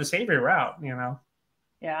also go the savory route.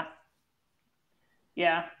 Yeah.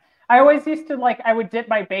 Yeah. I always used to I would dip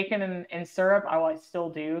my bacon in syrup. I still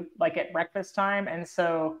do, like at breakfast time, and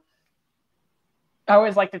so I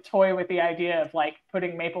always like to toy with the idea of like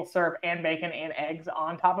putting maple syrup and bacon and eggs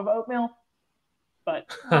on top of oatmeal.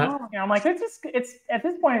 But I'm like, it's at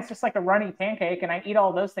this point, it's just like a runny pancake, and I eat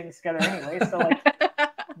all those things together anyway. So like,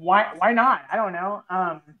 why not? I don't know.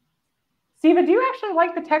 Stephen, do you actually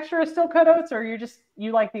like the texture of steel cut oats, or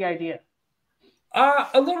you like the idea?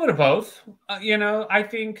 A little bit of both. I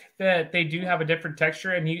think that they do have a different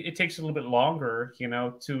texture, and it takes a little bit longer,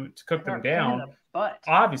 to cook them down.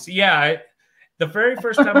 Obviously, yeah. The very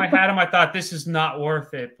first time I had them, I thought this is not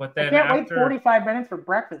worth it. But then I can't wait 45 minutes for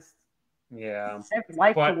breakfast. Yeah,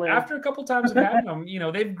 but after a couple times of having them,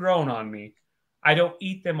 they've grown on me. I don't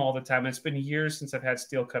eat them all the time. It's been years since I've had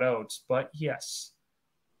steel cut oats, but yes,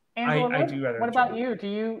 Angela, I do rather. What about you? Do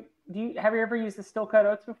you have you ever used the steel cut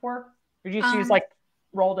oats before? Or do you just use like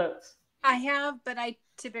rolled oats? I have, but I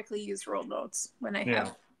typically use rolled oats when I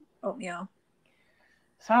have oatmeal.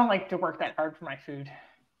 So I don't like to work that hard for my food.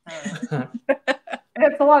 And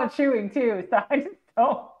it's a lot of chewing too, so I just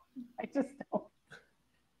don't.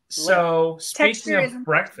 So speaking of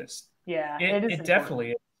breakfast, it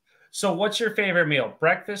definitely is. So what's your favorite meal?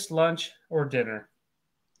 Breakfast, lunch, or dinner?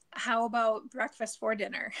 How about breakfast for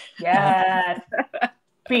dinner? Yes.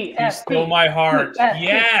 You stole my heart.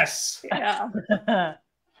 Yes. Yeah. I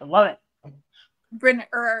love it.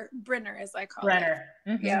 Brinner, as I call it.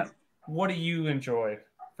 Mm-hmm. Yeah. What do you enjoy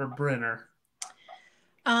for Brinner?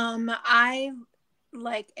 I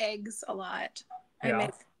like eggs a lot. I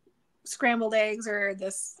make scrambled eggs, or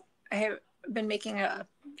I have been making an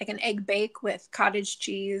egg bake with cottage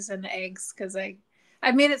cheese and eggs, because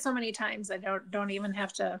I've made it so many times I don't even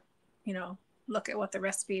have to look at what the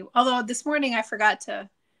recipe. Although this morning I forgot to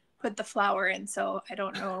put the flour in, so I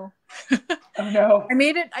don't know. Oh no. I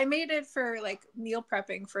made it for like meal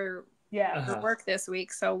prepping for work this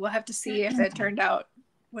week, so we'll have to see if it turned out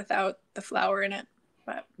without the flour in it.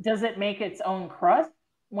 But does it make its own crust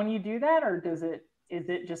when you do that, or is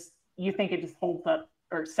it just, you think it just holds up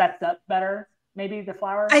or sets up better? Maybe the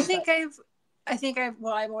flour. I've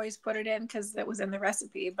always put it in because it was in the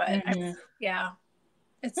recipe, but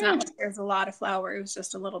it's not like there's a lot of flour. It was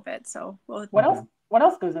just a little bit. So what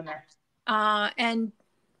else goes in there? And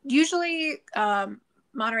usually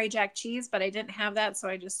Monterey Jack cheese, but I didn't have that, so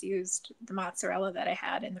I just used the mozzarella that I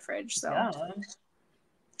had in the fridge. So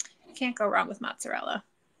you can't go wrong with mozzarella.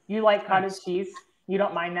 You like cottage cheese? You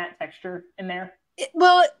don't mind that texture in there?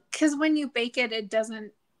 Because when you bake it, it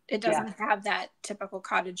doesn't have that typical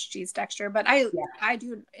cottage cheese texture. But I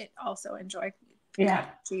do also enjoy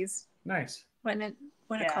cheese. Nice. When it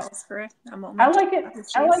calls for a moment. I like it.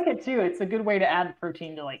 I like it too. It's a good way to add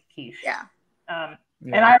protein to like quiche. Yeah.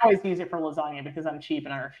 And I always use it for lasagna because I'm cheap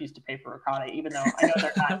and I refuse to pay for ricotta, even though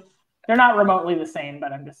I know they're not remotely the same.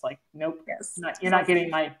 But I'm just like, nope, you're not getting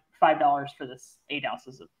my $5 for this 8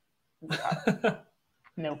 ounces of ricotta.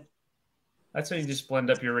 Nope. That's how you just blend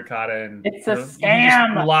up your ricotta and it's a scam.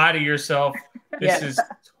 You just lie to yourself. It's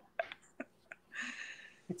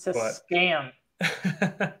a scam.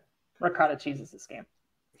 Ricotta cheese is a scam.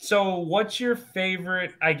 So, what's your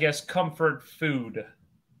favorite, I guess, comfort food,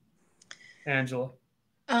 Angela?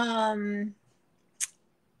 Well,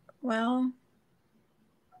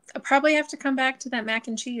 I'll probably have to come back to that mac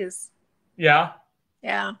and cheese. Yeah?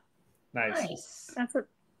 Yeah. Nice. That's a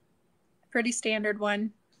pretty standard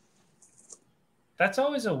one. That's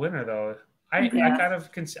always a winner, though. I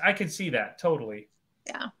can see that totally.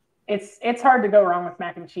 Yeah. It's hard to go wrong with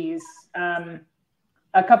mac and cheese.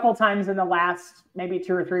 A couple times in the last maybe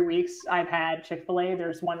 2 or 3 weeks, I've had Chick-fil-A.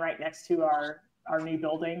 There's one right next to our new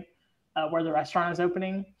building where the restaurant is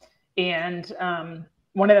opening. And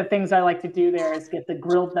one of the things I like to do there is get the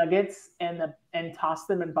grilled nuggets and toss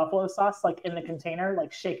them in buffalo sauce, like in the container,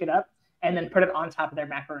 like shake it up, and then put it on top of their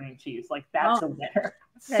macaroni and cheese. Like that's a winner.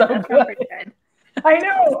 So good. I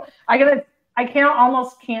know. I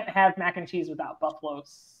almost can't have mac and cheese without buffalo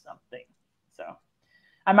something. So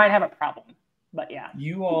I might have a problem. But yeah,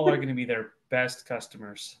 you all are going to be their best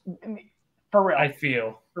customers. For real. I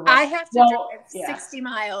feel. I have to drive 60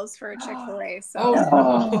 miles for a Chick-fil-A, so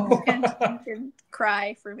you can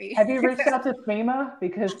cry for me. Have you reached out to FEMA?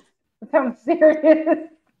 Because it sounds serious.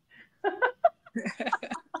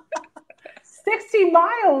 60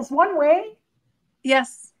 miles one way?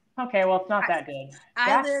 Yes. Okay, well, it's not that good.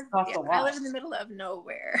 I live in the middle of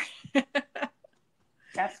nowhere.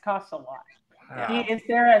 Gas costs a lot. Wow. Is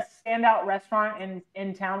there a standout restaurant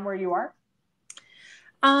in town where you are?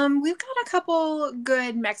 We've got a couple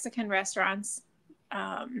good Mexican restaurants.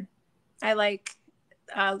 I like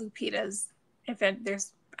Lupita's.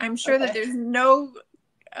 I'm sure that there's no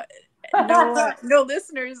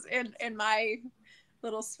listeners in my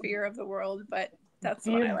little sphere of the world, but that's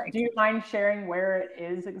what I like. Do you mind sharing where it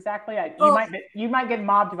is exactly? You might get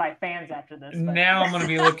mobbed by fans after this. But. Now I'm going to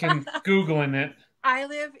be Googling it. I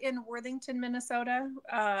live in Worthington, Minnesota,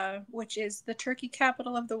 which is the turkey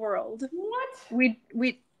capital of the world. What? We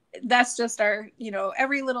that's just our,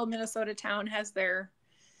 every little Minnesota town has their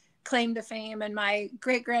claim to fame. And my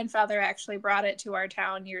great-grandfather actually brought it to our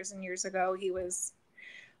town years and years ago. He was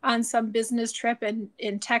on some business trip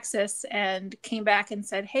in Texas and came back and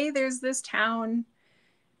said, hey, there's this town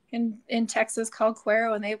in Texas called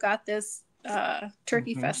Cuero, and they've got this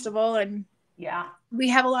turkey festival. And yeah, we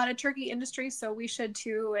have a lot of turkey industry, so we should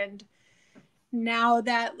too. And now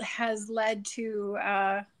that has led to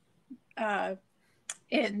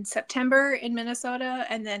in September in Minnesota,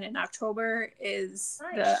 and then in October is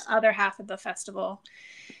the other half of the festival.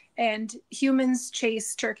 And humans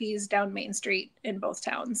chase turkeys down Main Street in both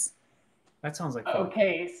towns. That sounds like fun.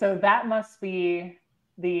 Okay, so that must be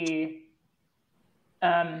the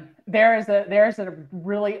there's a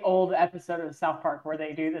really old episode of South Park where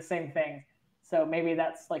they do the same thing. So maybe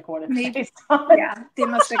that's like what it's based on. Yeah, they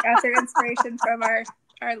must have got their inspiration from our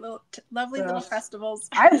lovely little festivals.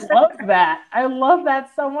 I love that. I love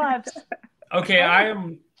that so much. Okay, I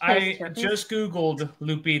just Googled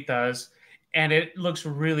Lupita's, and it looks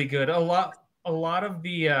really good. A lot of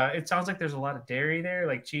the it sounds like there's a lot of dairy there,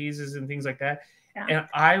 like cheeses and things like that. Yeah. And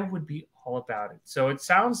I would be all about it. So it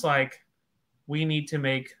sounds like we need to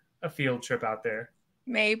make a field trip out there.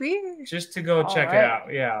 Maybe. Just to go check it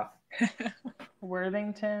out. Yeah.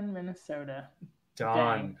 Worthington, Minnesota.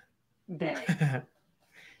 Done. Dang.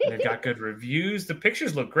 They've got good reviews. The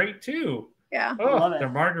pictures look great too. Yeah. Oh, their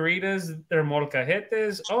margaritas, their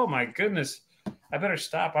molcajetes. Oh my goodness. I better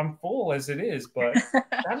stop. I'm full as it is, but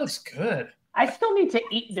that looks good. I still need to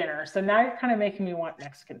eat dinner, so now you're kind of making me want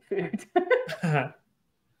Mexican food.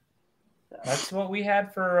 That's what we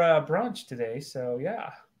had for brunch today, so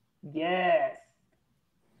yeah. Yes.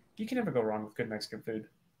 You can never go wrong with good Mexican food.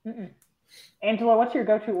 Mm-mm. Angela, what's your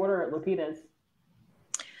go-to order at Lupita's?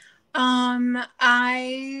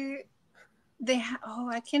 I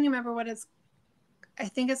can't remember what it's. I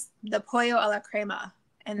think it's the pollo a la crema,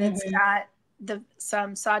 and it's got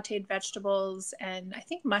some sautéed vegetables and I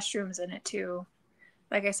think mushrooms in it too.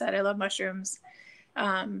 Like I said, I love mushrooms.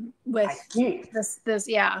 With this,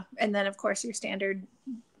 yeah, and then of course your standard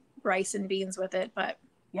rice and beans with it. But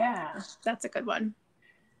yeah, that's a good one.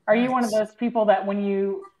 Are you one of those people that when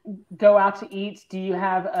you go out to eat, do you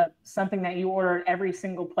have something that you order at every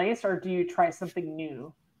single place, or do you try something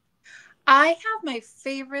new? I have my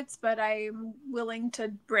favorites, but I'm willing to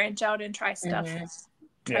branch out and try stuff.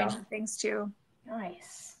 Try new things too.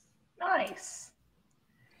 Nice. Nice.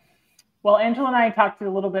 Well, Angela and I talked a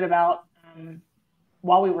little bit about,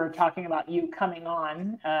 while we were talking about you coming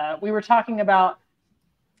on, we were talking about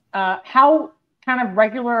how kind of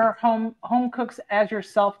regular home cooks as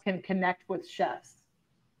yourself can connect with chefs.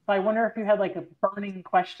 So I wonder if you had like a burning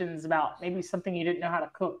questions about maybe something you didn't know how to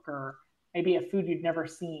cook, or maybe a food you'd never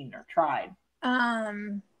seen or tried.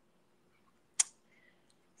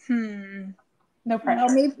 No pressure.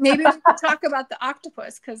 Well, maybe we could talk about the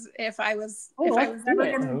octopus, because if I was ever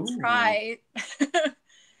going to try,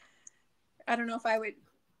 I don't know if I would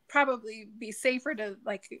probably be safer to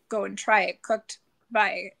like go and try it cooked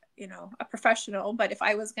by, you know, a professional. But if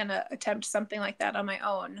I was going to attempt something like that on my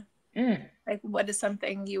own, like what is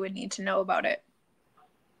something you would need to know about it?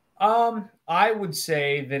 I would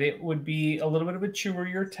say that it would be a little bit of a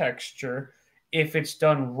chewier texture if it's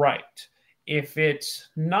done right. If it's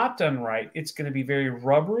not done right, it's going to be very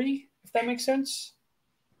rubbery, if that makes sense.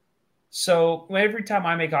 So every time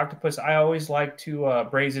I make octopus, I always like to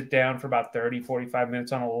braise it down for about 30, 45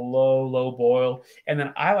 minutes on a low boil. And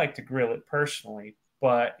then I like to grill it personally.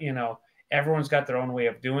 But, you know, everyone's got their own way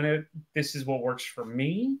of doing it. This is what works for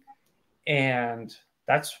me. And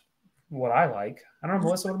that's what I like. I don't know,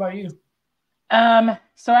 Melissa, what about you?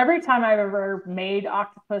 So every time I've ever made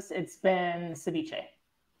octopus, it's been ceviche.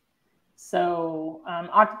 So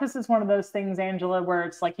octopus is one of those things, Angela, where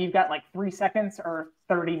it's like you've got like 3 seconds or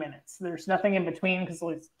 30 minutes. There's nothing in between because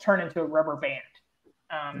it'll turn into a rubber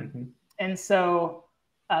band. And so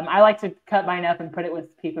I like to cut mine up and put it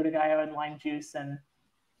with pico de gallo and lime juice and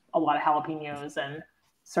a lot of jalapenos and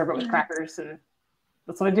serve it with crackers. And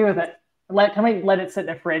that's what I do with it. Let it sit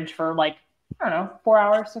in the fridge for like, I don't know, 4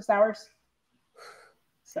 hours, 6 hours.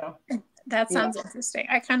 So that sounds interesting.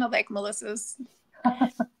 I kind of like Melissa's.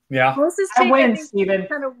 Yeah. Melissa's take, I think,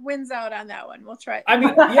 kind of wins out on that one. We'll try it. I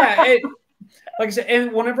mean, yeah. Like I said,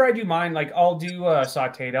 and whenever I do mine, like I'll do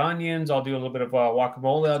sauteed onions, I'll do a little bit of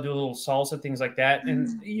guacamole, I'll do a little salsa, things like that.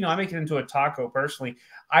 And, you know, I make it into a taco personally.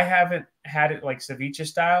 I haven't had it like ceviche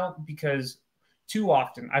style because too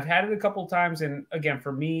often. I've had it a couple of times. And again,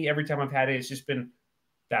 for me, every time I've had it, it's just been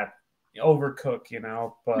that overcook, you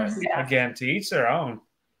know. But again, to each their own.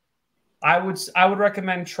 I would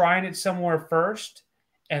recommend trying it somewhere first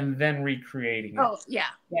and then recreating it. Oh, yeah.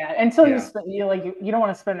 Yeah. Until you don't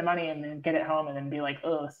want to spend the money and then get it home and then be like,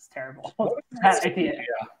 oh, this is terrible. Bad idea.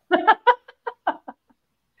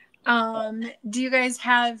 Do you guys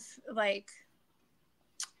have like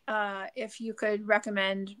if you could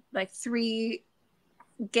recommend like 3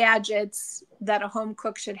 gadgets that a home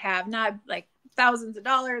cook should have, not like thousands of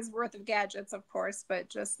dollars worth of gadgets, of course, but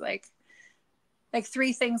just like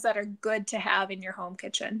 3 things that are good to have in your home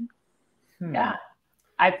kitchen? Yeah.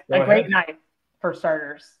 A great knife, for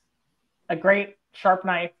starters. A great sharp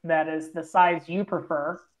knife that is the size you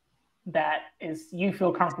prefer, that is you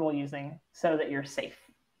feel comfortable using, so that you're safe.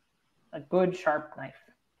 A good sharp knife.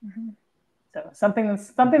 So something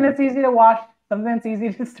that's easy to wash, something that's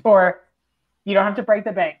easy to store. You don't have to break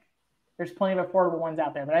the bank. There's plenty of affordable ones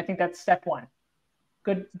out there, but I think that's step 1.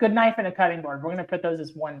 Good knife and a cutting board. We're going to put those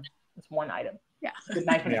as one item. Yeah. Good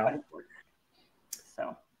knife and a cutting board.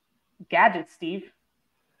 So, gadgets, Steve.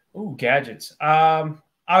 Ooh, gadgets. I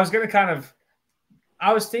was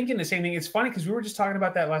thinking the same thing. It's funny because we were just talking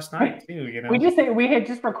about that last night too. You know, we had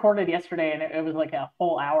just recorded yesterday, and it was like a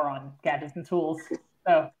whole hour on gadgets and tools.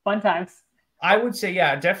 So fun times. I would say,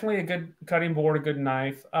 yeah, definitely a good cutting board, a good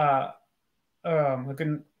knife, a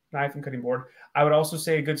good knife and cutting board. I would also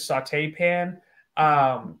say a good saute pan.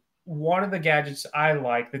 One of the gadgets I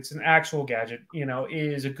like that's an actual gadget, you know,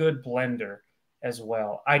 is a good blender as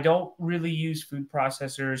well. I don't really use food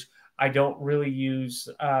processors. I don't really use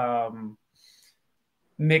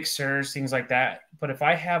mixers, things like that. But if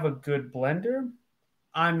I have a good blender,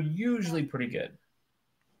 I'm usually pretty good.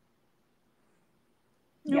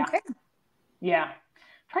 Yeah. Okay. Yeah. I'm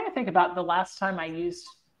trying to think about the last time I used,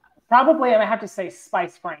 probably I have to say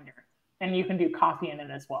spice grinder, and you can do coffee in it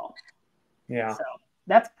as well. Yeah. So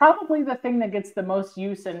that's probably the thing that gets the most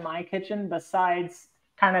use in my kitchen, besides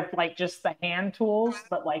kind of like just the hand tools,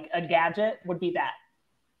 but like a gadget would be that.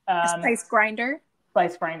 A spice grinder?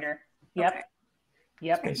 Spice grinder. Yep. Okay.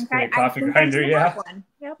 Yep. Basically a coffee grinder, yeah.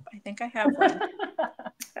 Yep, I think I have one.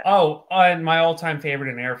 Oh, and my all-time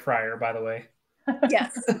favorite, an air fryer, by the way.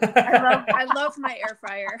 Yes. I love my air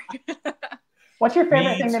fryer. What's your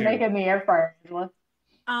favorite thing to make in the air fryer, Angela?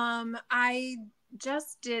 I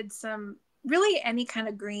just did really any kind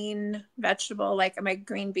of green vegetable, like my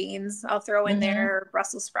green beans, I'll throw in there,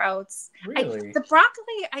 Brussels sprouts. Really? The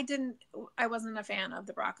broccoli, I wasn't a fan of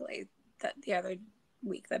the broccoli the other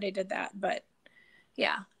week that I did that, but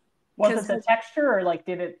yeah. Was it the texture, or like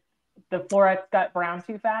did it the florets got brown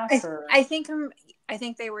too fast? I think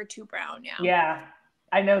they were too brown. Yeah. Yeah,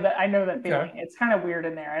 I know that Okay. feeling. It's kind of weird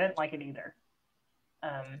in there. I didn't like it either.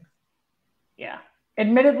 Yeah.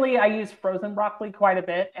 Admittedly, I use frozen broccoli quite a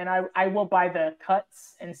bit, and I will buy the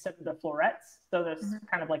cuts instead of the florets. So there's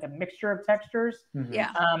kind of like a mixture of textures. Mhm.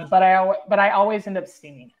 Yeah. But I always end up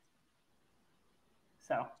steaming it.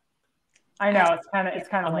 So I know it's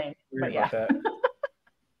kind of lame, but yeah. About that.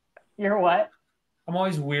 You're what? I'm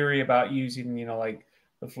always weary about using, like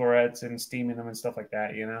the florets and steaming them and stuff like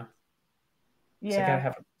that, Yeah. So I gotta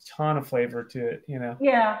have a ton of flavor to it,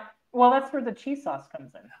 Yeah. Well, that's where the cheese sauce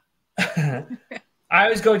comes in. I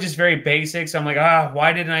always go just very basic. So I'm like,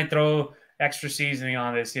 why didn't I throw extra seasoning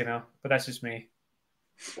on this, But that's just me.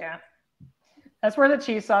 Yeah. That's where the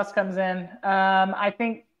cheese sauce comes in. I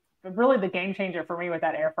think really the game changer for me with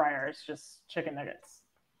that air fryer is just chicken nuggets.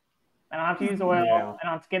 I don't have to use oil. Yeah. I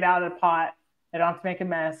don't have to get out of the pot. I don't have to make a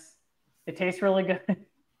mess. It tastes really good.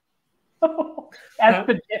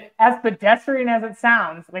 As pedestrian as it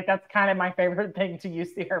sounds, like that's kind of my favorite thing to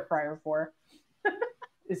use the air fryer for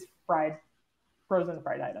is frozen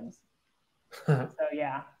fried items. So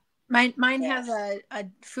yeah. Mine has a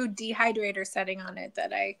food dehydrator setting on it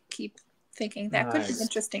that I keep thinking that could be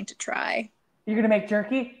interesting to try. You're gonna make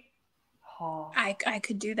jerky? Oh. I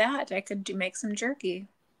could do that. I could make some jerky.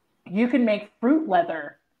 You can make fruit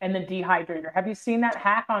leather in the dehydrator. Have you seen that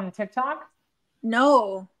hack on TikTok?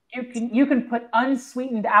 No. You can put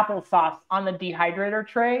unsweetened applesauce on the dehydrator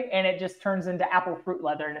tray, and it just turns into apple fruit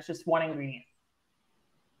leather, and it's just one ingredient.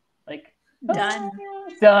 Like done.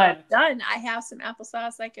 I have some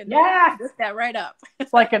applesauce. I can whip that right up.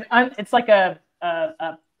 It's like a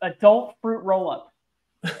adult fruit roll up.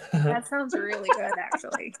 That sounds really good,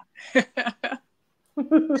 actually.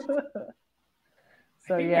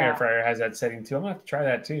 So air fryer has that setting too. I'm gonna have to try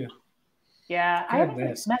that too. Yeah, I haven't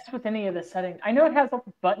messed with any of the settings. I know it has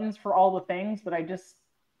buttons for all the things, but I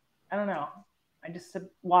don't know. I just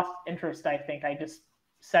lost interest. I think I just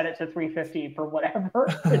set it to 350 for whatever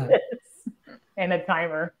it is, and a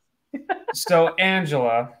timer. So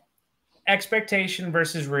Angela, expectation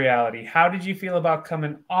versus reality. How did you feel about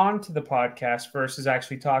coming onto the podcast versus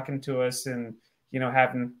actually talking to us and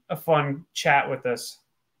having a fun chat with us?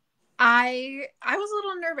 I was a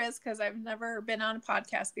little nervous because I've never been on a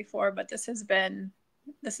podcast before, but this has been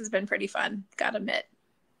pretty fun. Gotta admit.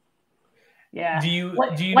 Yeah. Do you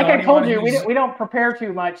like I told you, we don't prepare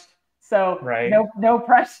too much, so no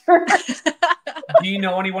pressure. Do you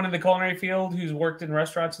know anyone in the culinary field who's worked in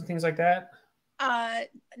restaurants and things like that?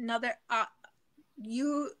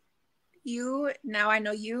 You now I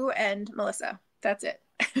know you and Melissa. That's it.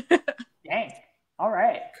 Dang. All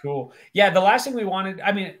right. Cool. Yeah. The last thing we wanted,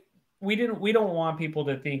 we don't want people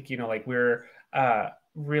to think, like we're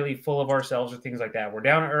really full of ourselves or things like that. We're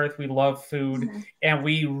down to earth. We love food, and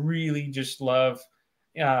we really just love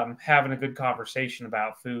having a good conversation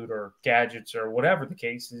about food or gadgets or whatever the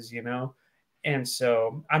case is, And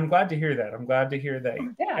so I'm glad to hear that. I'm glad to hear that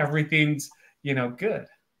everything's, good.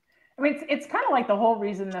 I mean, it's kind of like the whole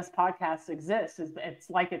reason this podcast exists is it's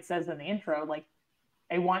like it says in the intro, like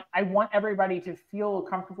I want everybody to feel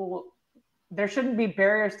comfortable. There shouldn't be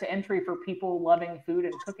barriers to entry for people loving food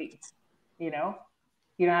and cooking. You don't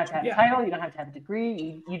have to have a title. You don't have to have a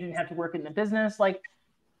degree. You didn't have to work in the business. Like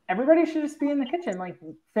everybody should just be in the kitchen, like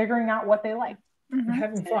figuring out what they like,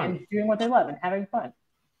 having fun, and doing what they love, and having fun.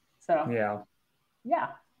 So yeah.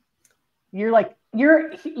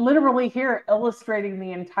 You're literally here illustrating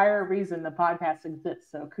the entire reason the podcast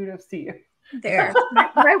exists. So kudos to you. There,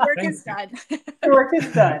 my work is done. Your work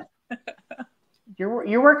is done.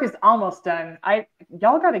 Your work is almost done.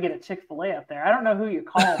 Y'all got to get a Chick-fil-A up there. I don't know who you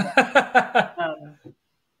call.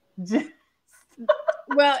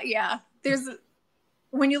 Well, yeah.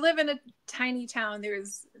 When you live in a tiny town,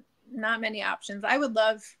 there's not many options. I would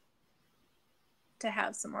love to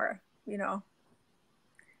have some more,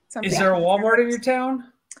 Is there a Walmart in your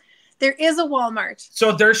town? There is a Walmart.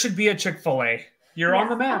 So there should be a Chick-fil-A. You're on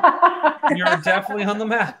the map. You're definitely on the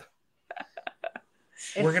map.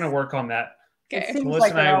 We're going to work on that. Okay.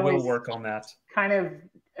 Melissa and I will work on that. Kind of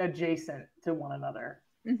adjacent to one another.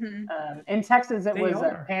 In Texas, it was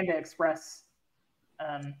a Panda Express.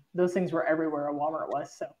 Those things were everywhere a Walmart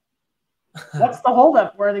was. So what's the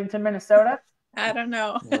holdup, Worthington, Minnesota? I don't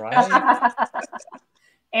know. Right.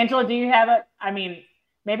 Angela, do you have it? I mean,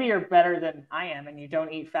 maybe you're better than I am and you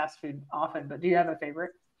don't eat fast food often, but do you have a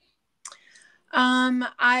favorite?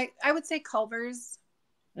 I would say Culver's.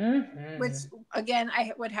 Which again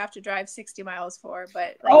I would have to drive 60 miles for,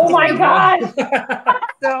 but oh my gosh.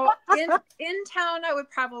 So in town I would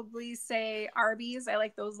probably say Arby's. I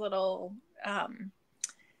like those little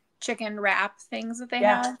chicken wrap things that they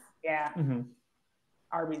Yeah. have. Yeah. Mm-hmm.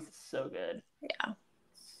 Arby's is so good. Yeah.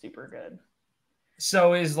 Super good.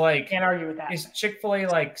 So is like, Can't argue with that. is Chick-fil-A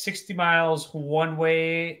like 60 miles one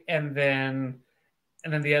way and then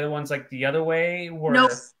the other one's like the other way? Where,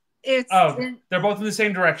 Nope. It's they're both in the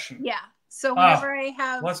same direction. Yeah. So whenever I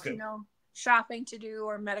have, well, that's good. you know, shopping to do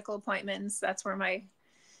or medical appointments, that's where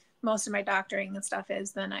most of my doctoring and stuff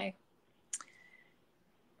is. Then I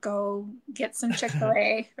go get some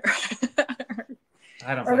Chick-fil-A.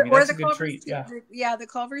 I don't know. That's a good treat. Yeah, the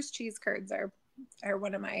Culver's cheese curds are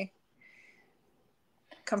one of my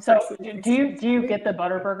comfort foods. Do you get the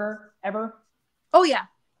Butterburger ever? Oh yeah.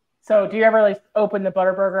 So do you ever like open the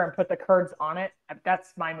Butterburger and put the curds on it?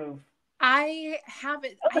 That's my move. I have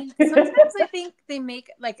it. Sometimes I think they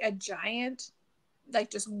make like a giant,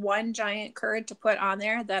 like just one giant curd to put on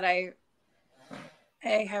there that I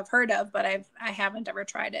have heard of, but I haven't ever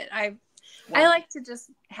tried it. I like to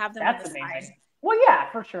just have them. That's amazing. Well,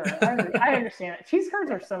 yeah, for sure. I understand it. Cheese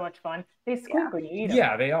curds are so much fun. They squeak when you eat them.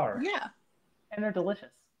 Yeah, they are. Yeah. And they're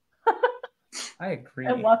delicious. I agree.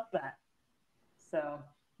 I love that. So,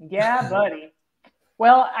 yeah, buddy.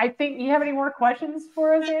 Well, I think you have any more questions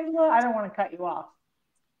for us, Angela? I don't want to cut you off.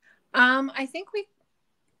 I think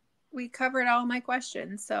we covered all my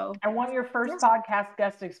questions. So I want your first podcast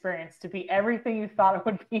guest experience to be everything you thought it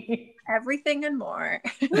would be. Everything and more.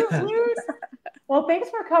 Well, thanks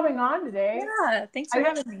for coming on today. Yeah, thanks for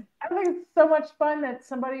having me. I think it's so much fun that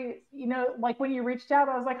somebody, you know, like when you reached out,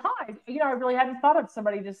 I was like, hi, you know, I really hadn't thought of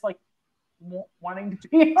somebody just like wanting to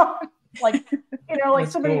be on, like, you know, like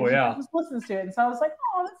somebody just listens to it. And so I was like,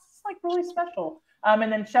 oh, this is like really special.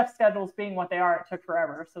 And then chef schedules being what they are, it took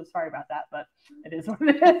forever. So sorry about that, but it is what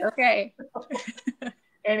it is. Okay.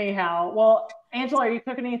 Anyhow, well, Angela, are you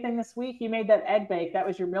cooking anything this week? You made that egg bake. That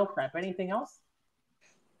was your meal prep. Anything else?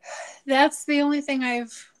 That's the only thing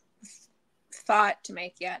I've thought to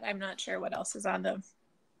make yet. I'm not sure what else is on the.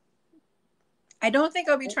 I don't think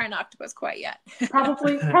I'll be trying octopus quite yet.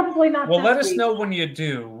 Probably not. Well, let us know when you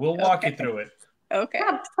do. We'll walk you through it. Okay.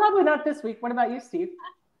 Probably not this week. What about you, Steve?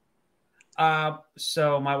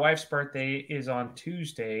 So my wife's birthday is on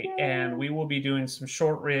Tuesday, and we will be doing some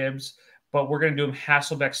short ribs, but we're going to do them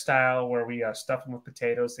Hasselbeck style, where we stuff them with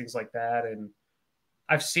potatoes, things like that. And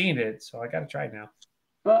I've seen it, so I got to try it now.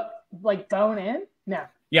 But like bone in? No.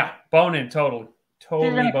 Yeah, bone in, totally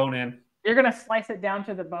bone in. You're gonna slice it down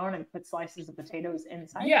to the bone and put slices of potatoes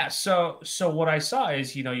inside. Yeah. So what I saw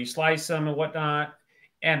is, you know, you slice them and whatnot,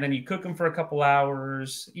 and then you cook them for a couple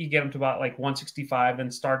hours. You get them to about like 165,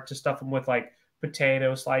 then start to stuff them with like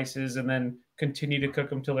potato slices, and then continue to cook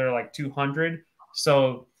them till they're like 200.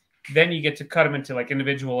 So then you get to cut them into like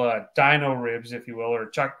individual dino ribs, if you will,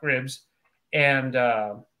 or chuck ribs, and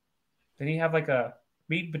then you have like a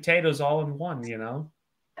meat and potatoes all in one, you know.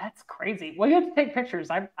 That's crazy. Well, you have to take pictures.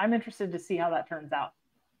 I'm interested to see how that turns out.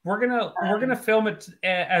 We're gonna film it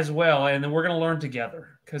as well, and then we're gonna learn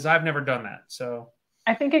together because I've never done that. So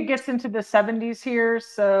I think it gets into the 70s here,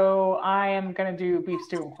 so I am gonna do beef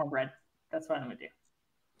stew and cornbread. That's what I'm gonna do.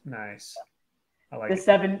 Nice. I like the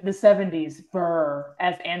 70s. Brr,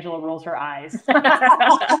 as Angela rolls her eyes.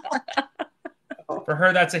 For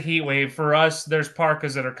her, that's a heat wave. For us, there's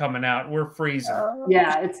parkas that are coming out. We're freezing.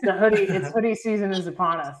 Yeah, it's the hoodie. It's hoodie season is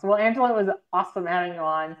upon us. Well, Angela, it was awesome having you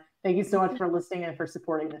on. Thank you so much for listening and for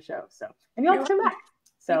supporting the show. So, and you'll have to come back.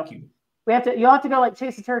 So you'll have to go like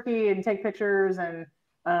chase a turkey and take pictures and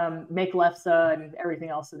make lefse and everything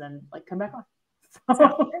else, and then like come back on.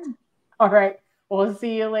 So, all right. We'll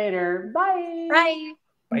see you later. Bye. Bye.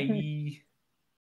 Bye.